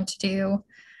what we want to do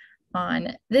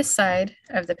on this side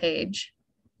of the page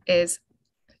is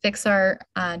fix our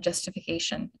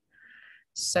justification.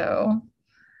 So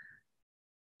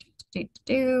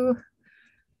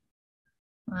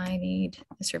I need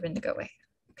this ribbon to go away.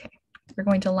 Okay, we're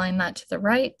going to align that to the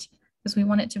right because we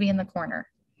want it to be in the corner.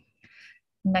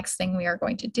 Next thing we are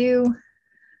going to do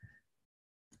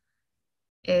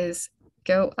is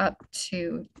go up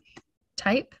to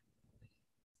type,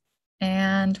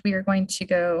 and we are going to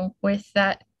go with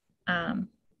that.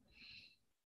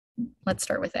 Let's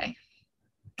start with A.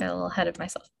 Got a little ahead of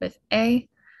myself. With A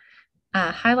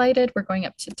highlighted, we're going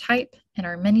up to type in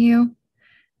our menu.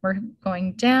 We're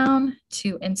going down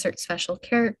to insert special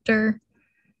character.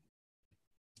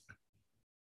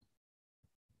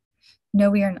 No,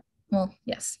 we are not. Well,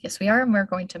 yes, we are. And we're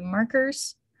going to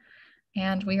markers,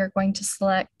 and we are going to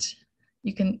select,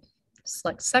 you can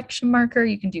select section marker,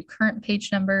 you can do current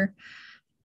page number.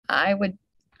 I would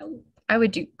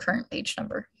do current page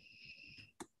number.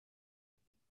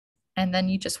 And then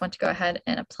you just want to go ahead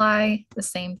and apply the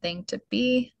same thing to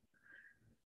B.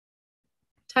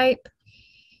 Type,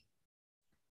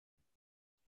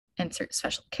 insert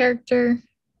special character,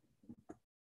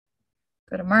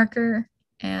 go to marker,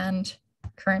 and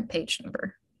current page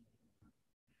number.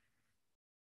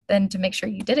 Then to make sure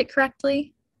you did it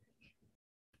correctly,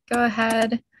 go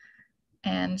ahead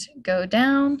and go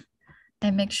down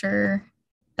and make sure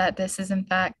that this is in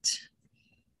fact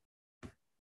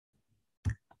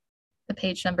the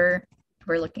page number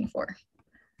we're looking for.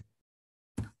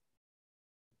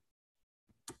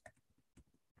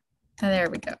 There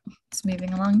we go. It's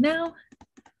moving along now.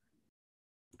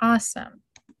 Awesome.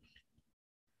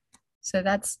 So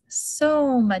that's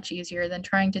so much easier than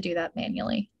trying to do that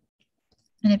manually.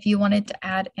 And if you wanted to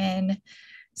add in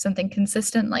something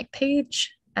consistent like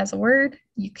page as a word,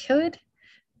 you could.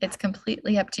 It's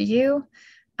completely up to you.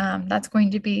 That's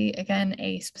going to be, again,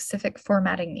 a specific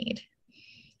formatting need.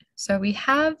 So we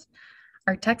have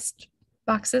our text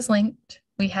boxes linked.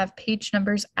 We have page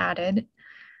numbers added.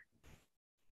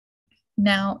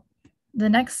 Now, the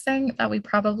next thing that we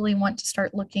probably want to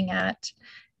start looking at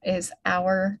is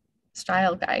our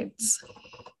style guides,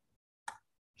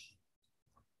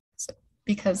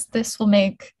 because this will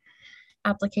make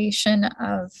application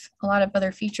of a lot of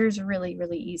other features really,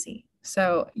 really easy.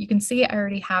 So you can see I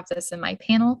already have this in my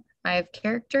panel. I have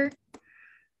character,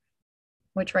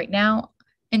 which right now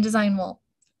InDesign will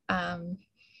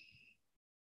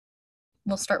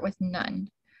start with none.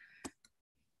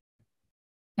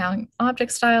 Now in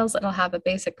object styles, it'll have a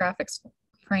basic graphics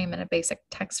frame and a basic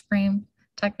text frame,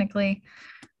 technically.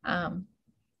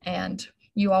 And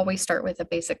you always start with a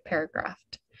basic paragraph.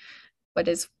 What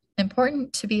is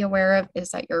important to be aware of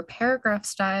is that your paragraph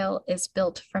style is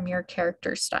built from your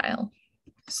character style.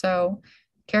 So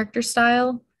character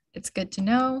style, it's good to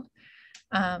know.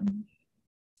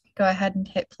 Go ahead and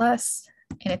hit plus,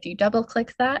 and if you double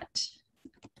click that,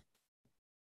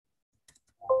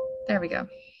 there we go.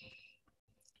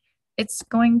 It's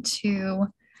going to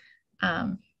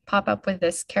pop up with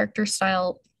this character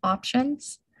style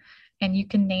options, and you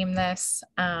can name this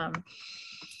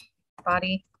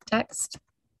body text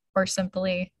or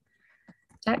simply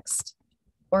text.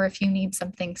 Or if you need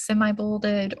something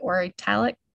semi-bolded or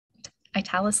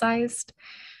italicized,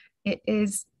 it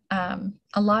is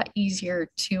a lot easier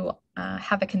to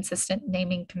have a consistent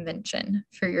naming convention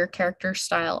for your character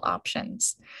style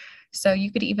options. So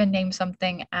you could even name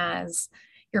something as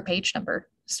your page number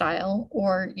style,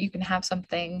 or you can have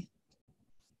something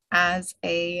as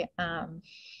a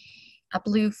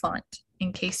blue font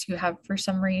in case you have, for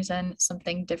some reason,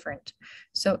 something different.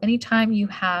 So anytime you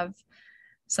have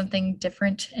something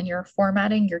different in your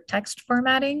formatting, your text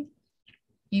formatting,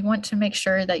 you want to make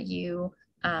sure that you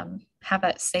have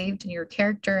that saved in your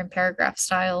character and paragraph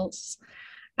styles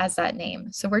as that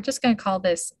name. So we're just going to call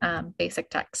this basic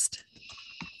text.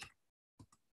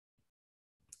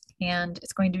 And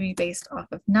it's going to be based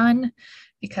off of none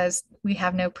because we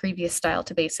have no previous style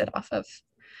to base it off of.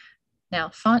 Now,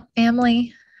 font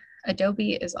family,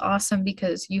 Adobe is awesome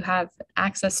because you have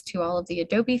access to all of the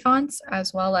Adobe fonts,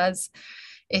 as well as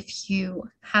if you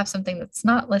have something that's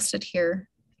not listed here,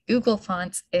 Google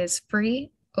Fonts is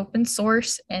free, open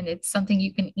source, and it's something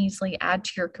you can easily add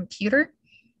to your computer.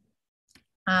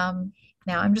 Now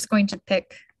I'm just going to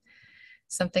pick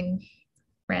something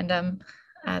random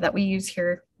that we use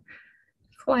here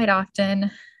quite often.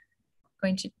 I'm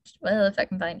going to, well, if I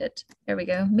can find it, there we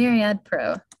go, Myriad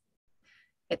Pro.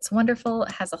 It's wonderful.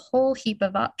 It has a whole heap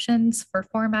of options for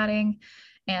formatting,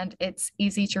 and it's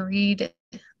easy to read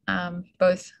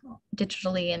both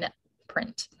digitally and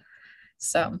print.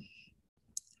 So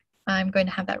I'm going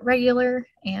to have that regular,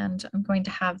 and I'm going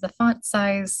to have the font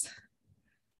size,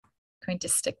 going to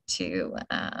stick to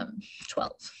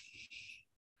 12.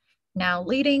 Now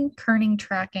leading, kerning,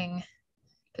 tracking,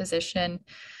 position,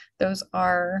 those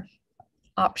are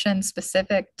options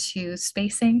specific to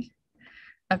spacing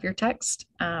of your text.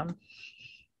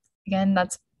 Again,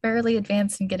 that's fairly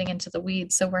advanced and getting into the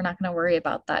weeds, so we're not going to worry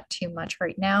about that too much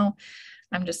right now.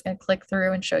 I'm just going to click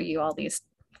through and show you all these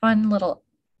fun little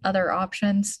other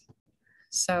options.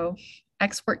 So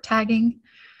export tagging,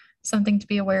 something to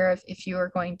be aware of if you are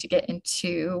going to get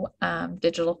into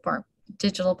digital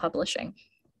publishing.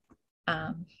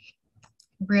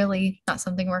 Really not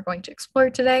something we're going to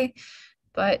explore today,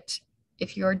 but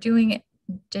if you're doing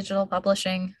digital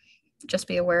publishing, just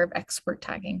be aware of export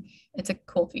tagging. It's a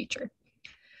cool feature.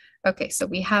 Okay, so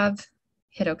we have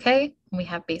hit OK, and we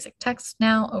have basic text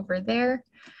now over there.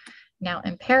 Now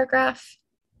in paragraph,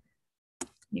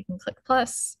 you can click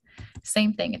plus.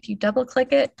 Same thing, if you double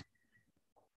click it,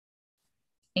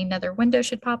 another window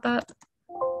should pop up.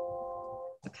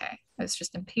 Okay, I was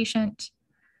just impatient.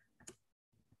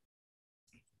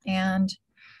 And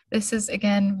this is,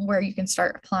 again, where you can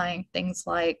start applying things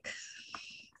like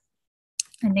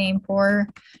a name for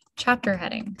chapter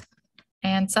heading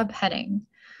and subheading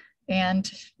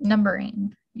and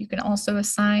numbering. You can also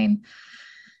assign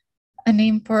a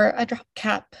name for a drop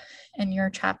cap in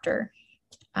your chapter.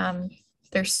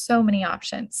 There's so many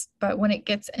options, but when it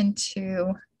gets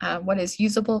into what is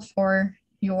usable for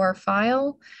your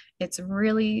file, it's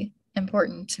really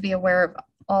important to be aware of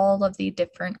all of the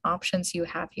different options you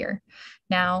have here.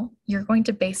 Now, you're going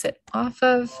to base it off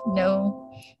of no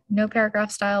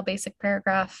paragraph style, basic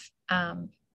paragraph.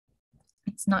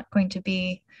 It's not going to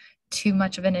be too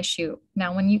much of an issue.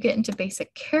 Now, when you get into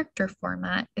basic character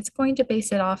format, it's going to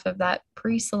base it off of that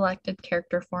pre-selected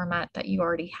character format that you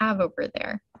already have over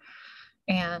there.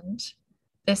 And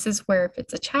this is where if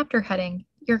it's a chapter heading,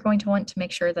 you're going to want to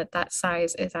make sure that that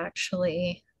size is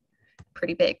actually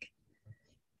pretty big.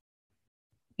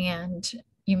 And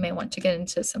you may want to get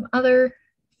into some other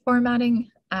formatting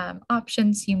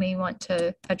options. You may want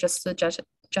to adjust the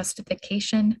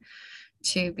justification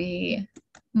to be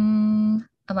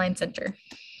align center.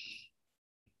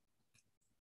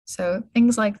 So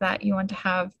things like that, you want to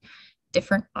have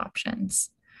different options.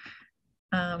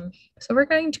 So we're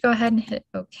going to go ahead and hit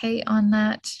OK on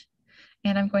that.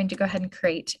 And I'm going to go ahead and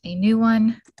create a new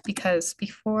one because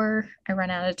before I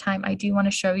run out of time, I do want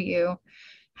to show you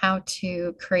how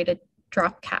to create a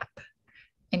drop cap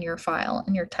in your file,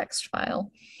 in your text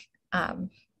file.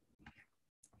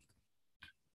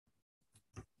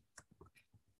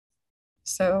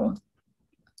 So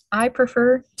I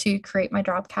prefer to create my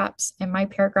drop caps in my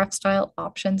paragraph style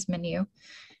options menu.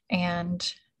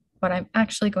 And what I'm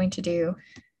actually going to do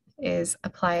is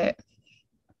apply it.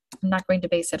 I'm not going to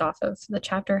base it off of the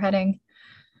chapter heading.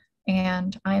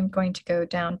 And I'm going to go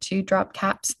down to drop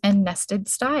caps and nested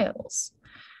styles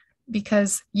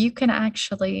because you can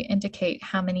actually indicate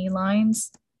how many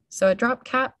lines. So a drop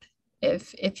cap,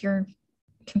 if you're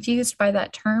confused by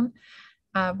that term,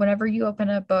 whenever you open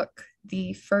a book,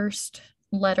 the first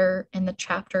letter in the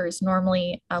chapter is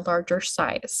normally a larger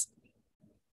size.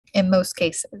 In most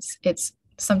cases, it's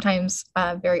sometimes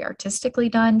very artistically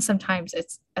done. Sometimes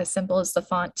it's as simple as the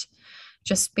font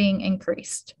just being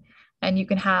increased. And you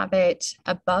can have it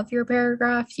above your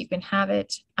paragraph. You can have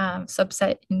it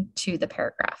subset into the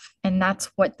paragraph. And that's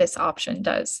what this option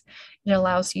does. It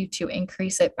allows you to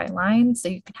increase it by lines. So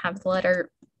you can have the letter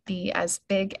be as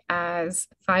big as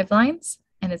 5 lines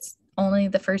and it's only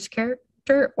the first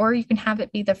character, or you can have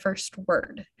it be the first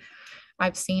word.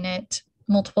 I've seen it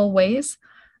multiple ways.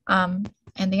 And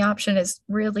the option is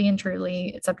really and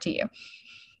truly, it's up to you.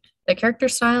 The character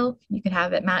style, you can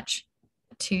have it match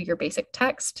to your basic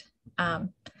text.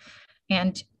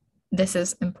 And this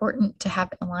is important to have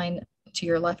it aligned to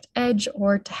your left edge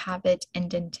or to have it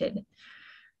indented.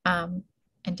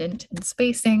 Indent and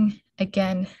spacing,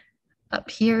 again, up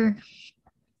here,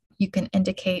 you can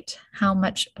indicate how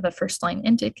much of a first line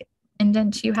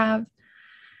indent you have.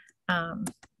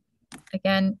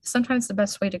 Again, sometimes the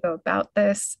best way to go about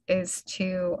this is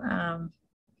to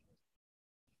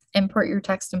import your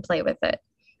text and play with it.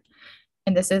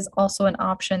 And this is also an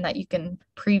option that you can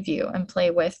preview and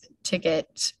play with to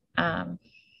get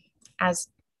as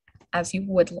you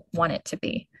would want it to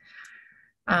be.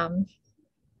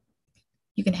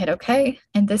 You can hit OK.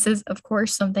 And this is, of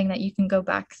course, something that you can go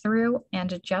back through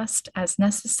and adjust as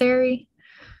necessary.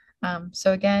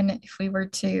 So again, if we were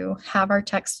to have our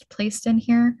text placed in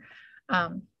here,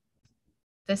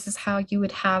 this is how you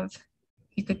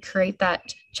could create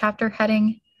that chapter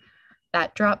heading,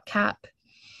 that drop cap,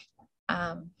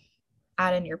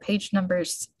 add in your page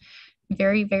numbers,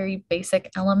 very, very basic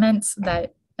elements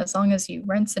that as long as you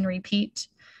rinse and repeat,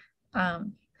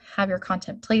 have your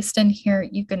content placed in here,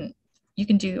 you can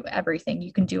do everything.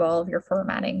 You can do all of your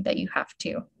formatting that you have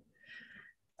to.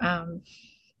 Caitlin,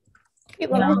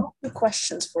 I have 2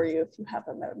 questions for you if you have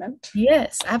a moment.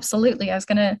 Yes, absolutely. I was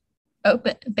going to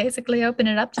basically open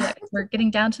it up to that because we're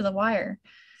getting down to the wire.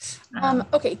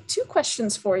 Okay, 2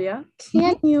 questions for you.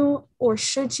 Can you or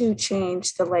should you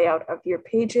change the layout of your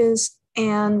pages?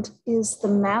 And is the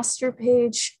master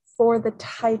page for the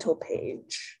title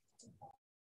page?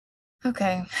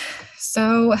 Okay,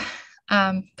 so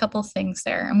a couple things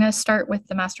there. I'm going to start with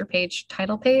the master page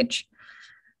title page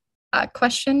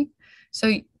question.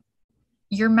 So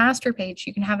your master page,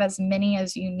 you can have as many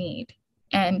as you need.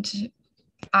 And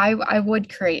I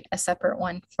would create a separate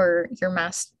one for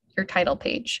your title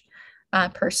page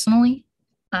personally,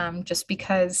 just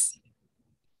because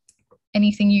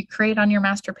anything you create on your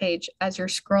master page as you're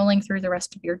scrolling through the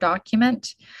rest of your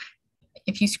document,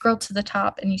 if you scroll to the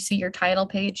top and you see your title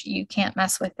page, you can't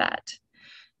mess with that.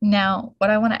 Now, what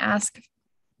I want to ask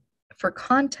for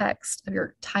context of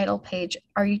your title page,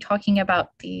 are you talking about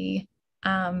the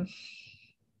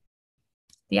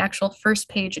actual first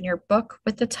page in your book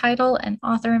with the title and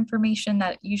author information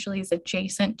that usually is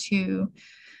adjacent to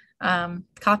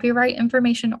copyright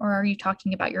information, or are you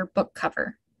talking about your book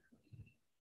cover?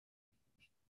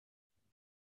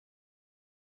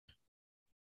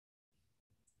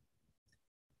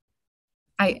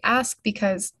 I ask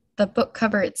because the book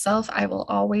cover itself, I will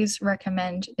always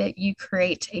recommend that you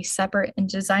create a separate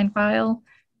InDesign file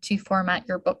to format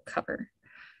your book cover.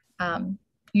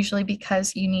 Usually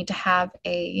because you need to have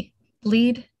a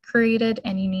lead created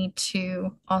and you need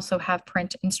to also have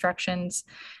print instructions.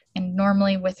 And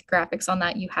normally with graphics on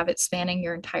that, you have it spanning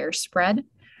your entire spread.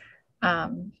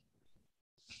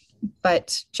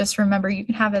 But just remember, you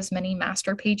can have as many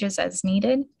master pages as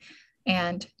needed.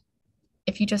 And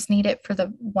if you just need it for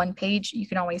the one page, you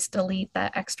can always delete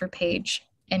that extra page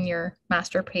in your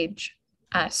master page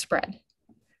spread.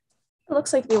 It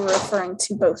looks like they were referring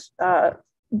to both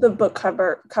the book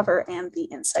cover and the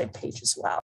inside page as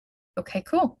well. Okay,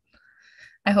 cool.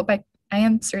 I hope I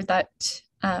answered that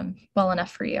well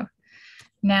enough for you.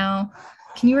 Now,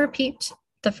 can you repeat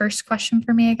the first question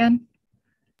for me again?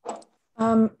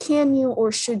 Can you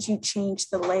or should you change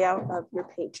the layout of your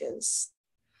pages?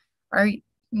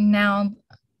 Now,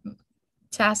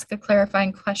 to ask a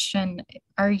clarifying question,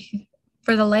 are you,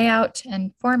 for the layout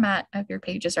and format of your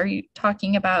pages, are you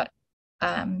talking about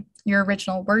your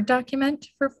original Word document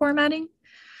for formatting?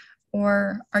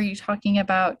 Or are you talking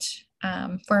about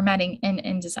formatting in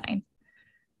InDesign?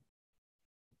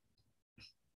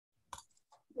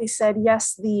 They said,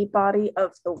 yes, the body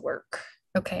of the work.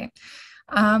 Okay.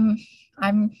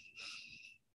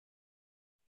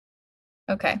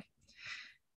 Okay.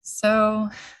 So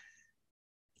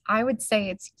I would say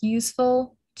it's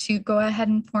useful to go ahead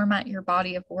and format your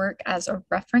body of work as a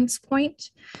reference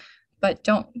point, but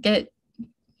don't get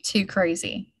too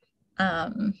crazy.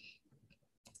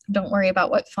 Don't worry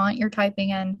about what font you're typing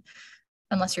in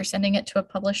unless you're sending it to a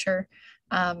publisher.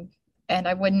 And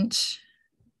I wouldn't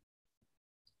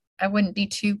be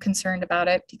too concerned about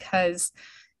it, because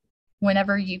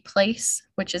whenever you place,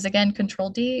 which is again Control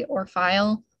D, or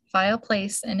file,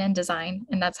 place in InDesign,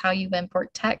 and that's how you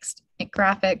import text,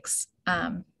 graphics,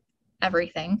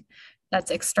 everything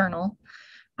that's external.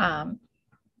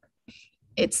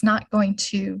 It's not going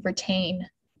to retain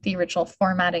the original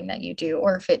formatting that you do,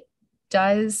 or if it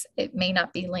does, it may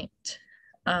not be linked.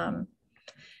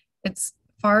 It's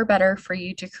far better for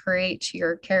you to create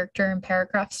your character and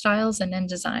paragraph styles in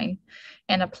InDesign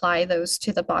and apply those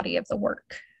to the body of the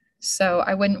work. So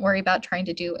I wouldn't worry about trying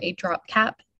to do a drop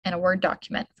cap in a Word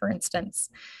document, for instance,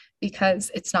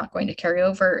 because it's not going to carry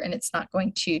over and it's not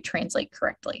going to translate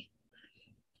correctly.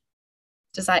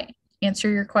 Does that answer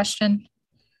your question?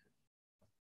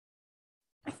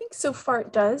 I think so far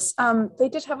it does. They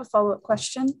did have a follow-up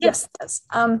question. Yes, it does.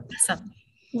 Awesome.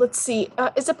 Let's see.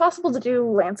 Is it possible to do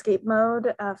landscape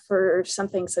mode for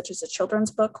something such as a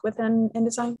children's book within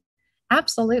InDesign?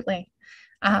 Absolutely.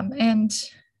 And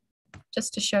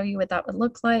just to show you what that would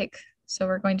look like, so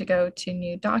we're going to go to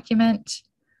new document.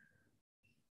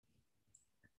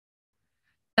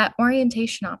 That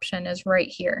orientation option is right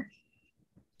here.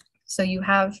 So you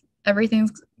have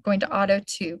everything's going to auto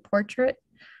to portrait,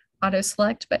 auto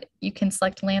select, but you can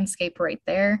select landscape right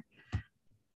there.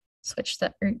 Switch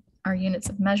our units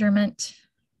of measurement.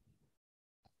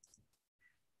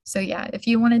 So yeah, if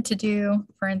you wanted to do,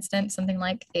 for instance, something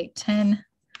like a 10,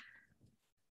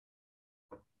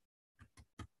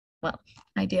 well,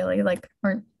 ideally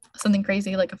or something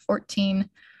crazy like a 14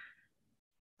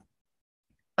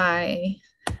 by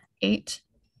 8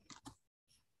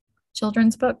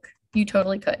 children's book, you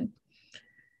totally could.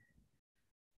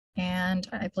 And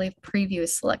I believe preview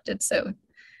is selected. So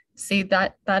see,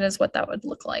 that is what that would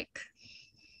look like.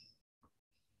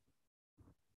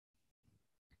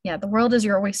 Yeah, the world is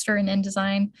your oyster in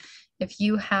InDesign. If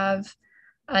you have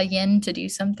a yen to do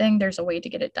something, there's a way to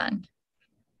get it done.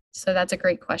 So that's a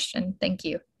great question. Thank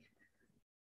you.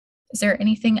 Is there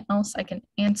anything else I can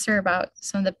answer about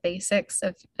some of the basics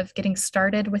of getting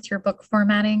started with your book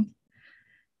formatting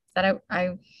that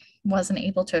I wasn't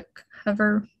able to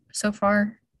cover so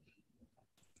far?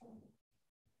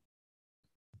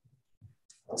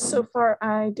 So far,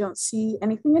 I don't see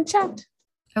anything in chat.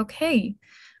 Okay.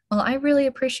 Well, I really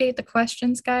appreciate the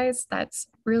questions, guys. That's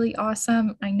really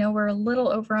awesome. I know we're a little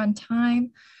over on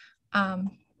time, and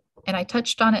I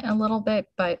touched on it a little bit,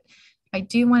 but I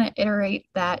do want to iterate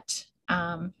that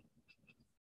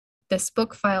this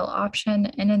book file option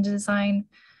in InDesign,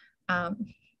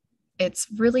 it's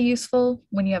really useful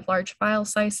when you have large file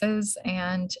sizes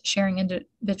and sharing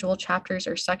individual chapters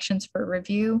or sections for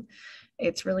review.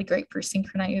 It's really great for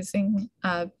synchronizing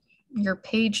your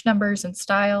page numbers and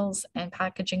styles and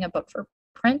packaging a book for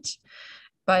print.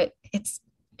 But it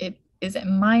is,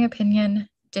 in my opinion,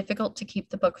 difficult to keep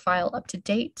the book file up to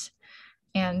date.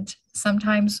 And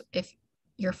sometimes if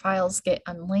your files get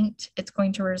unlinked, it's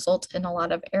going to result in a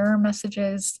lot of error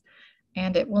messages,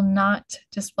 and it will not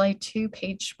display 2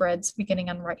 page spreads beginning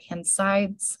on right-hand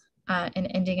sides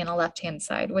and ending in a left-hand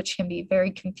side, which can be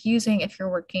very confusing if you're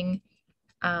working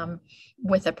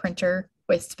with a printer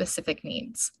with specific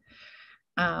needs.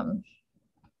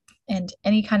 And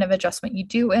any kind of adjustment you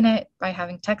do in it by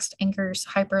having text anchors,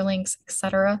 hyperlinks,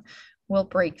 etc., will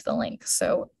break the link.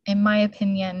 So in my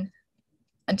opinion,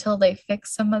 until they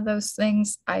fix some of those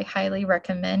things, I highly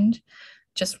recommend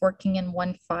just working in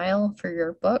one file for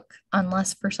your book,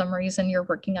 unless for some reason you're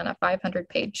working on a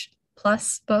 500-page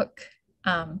plus book.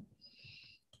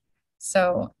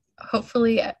 So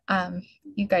hopefully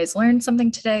you guys learned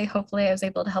something today. Hopefully I was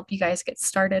able to help you guys get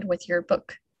started with your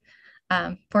book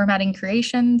formatting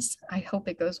creations. I hope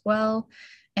it goes well.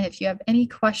 And if you have any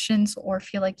questions or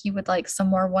feel like you would like some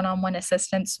more one-on-one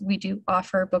assistance, we do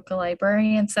offer book a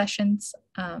librarian sessions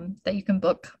that you can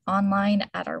book online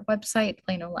at our website,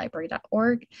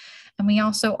 planolibrary.org. And we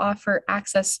also offer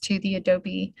access to the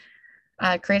Adobe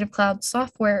Creative Cloud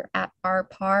software at our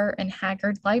Parr and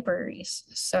Haggard libraries.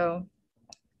 So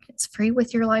it's free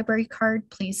with your library card.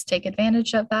 Please take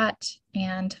advantage of that.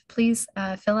 And please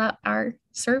fill out our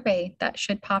survey that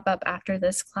should pop up after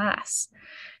this class.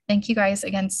 Thank you guys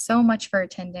again so much for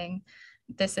attending.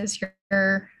 This is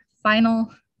your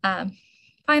final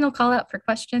call out for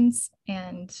questions.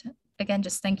 And again,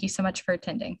 just thank you so much for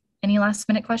attending. Any last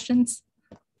minute questions?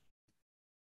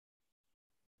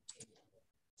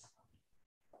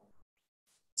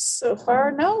 So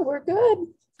far, no, we're good.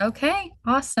 Okay,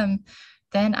 awesome.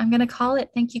 Then I'm going to call it.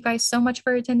 Thank you guys so much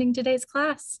for attending today's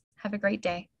class. Have a great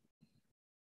day.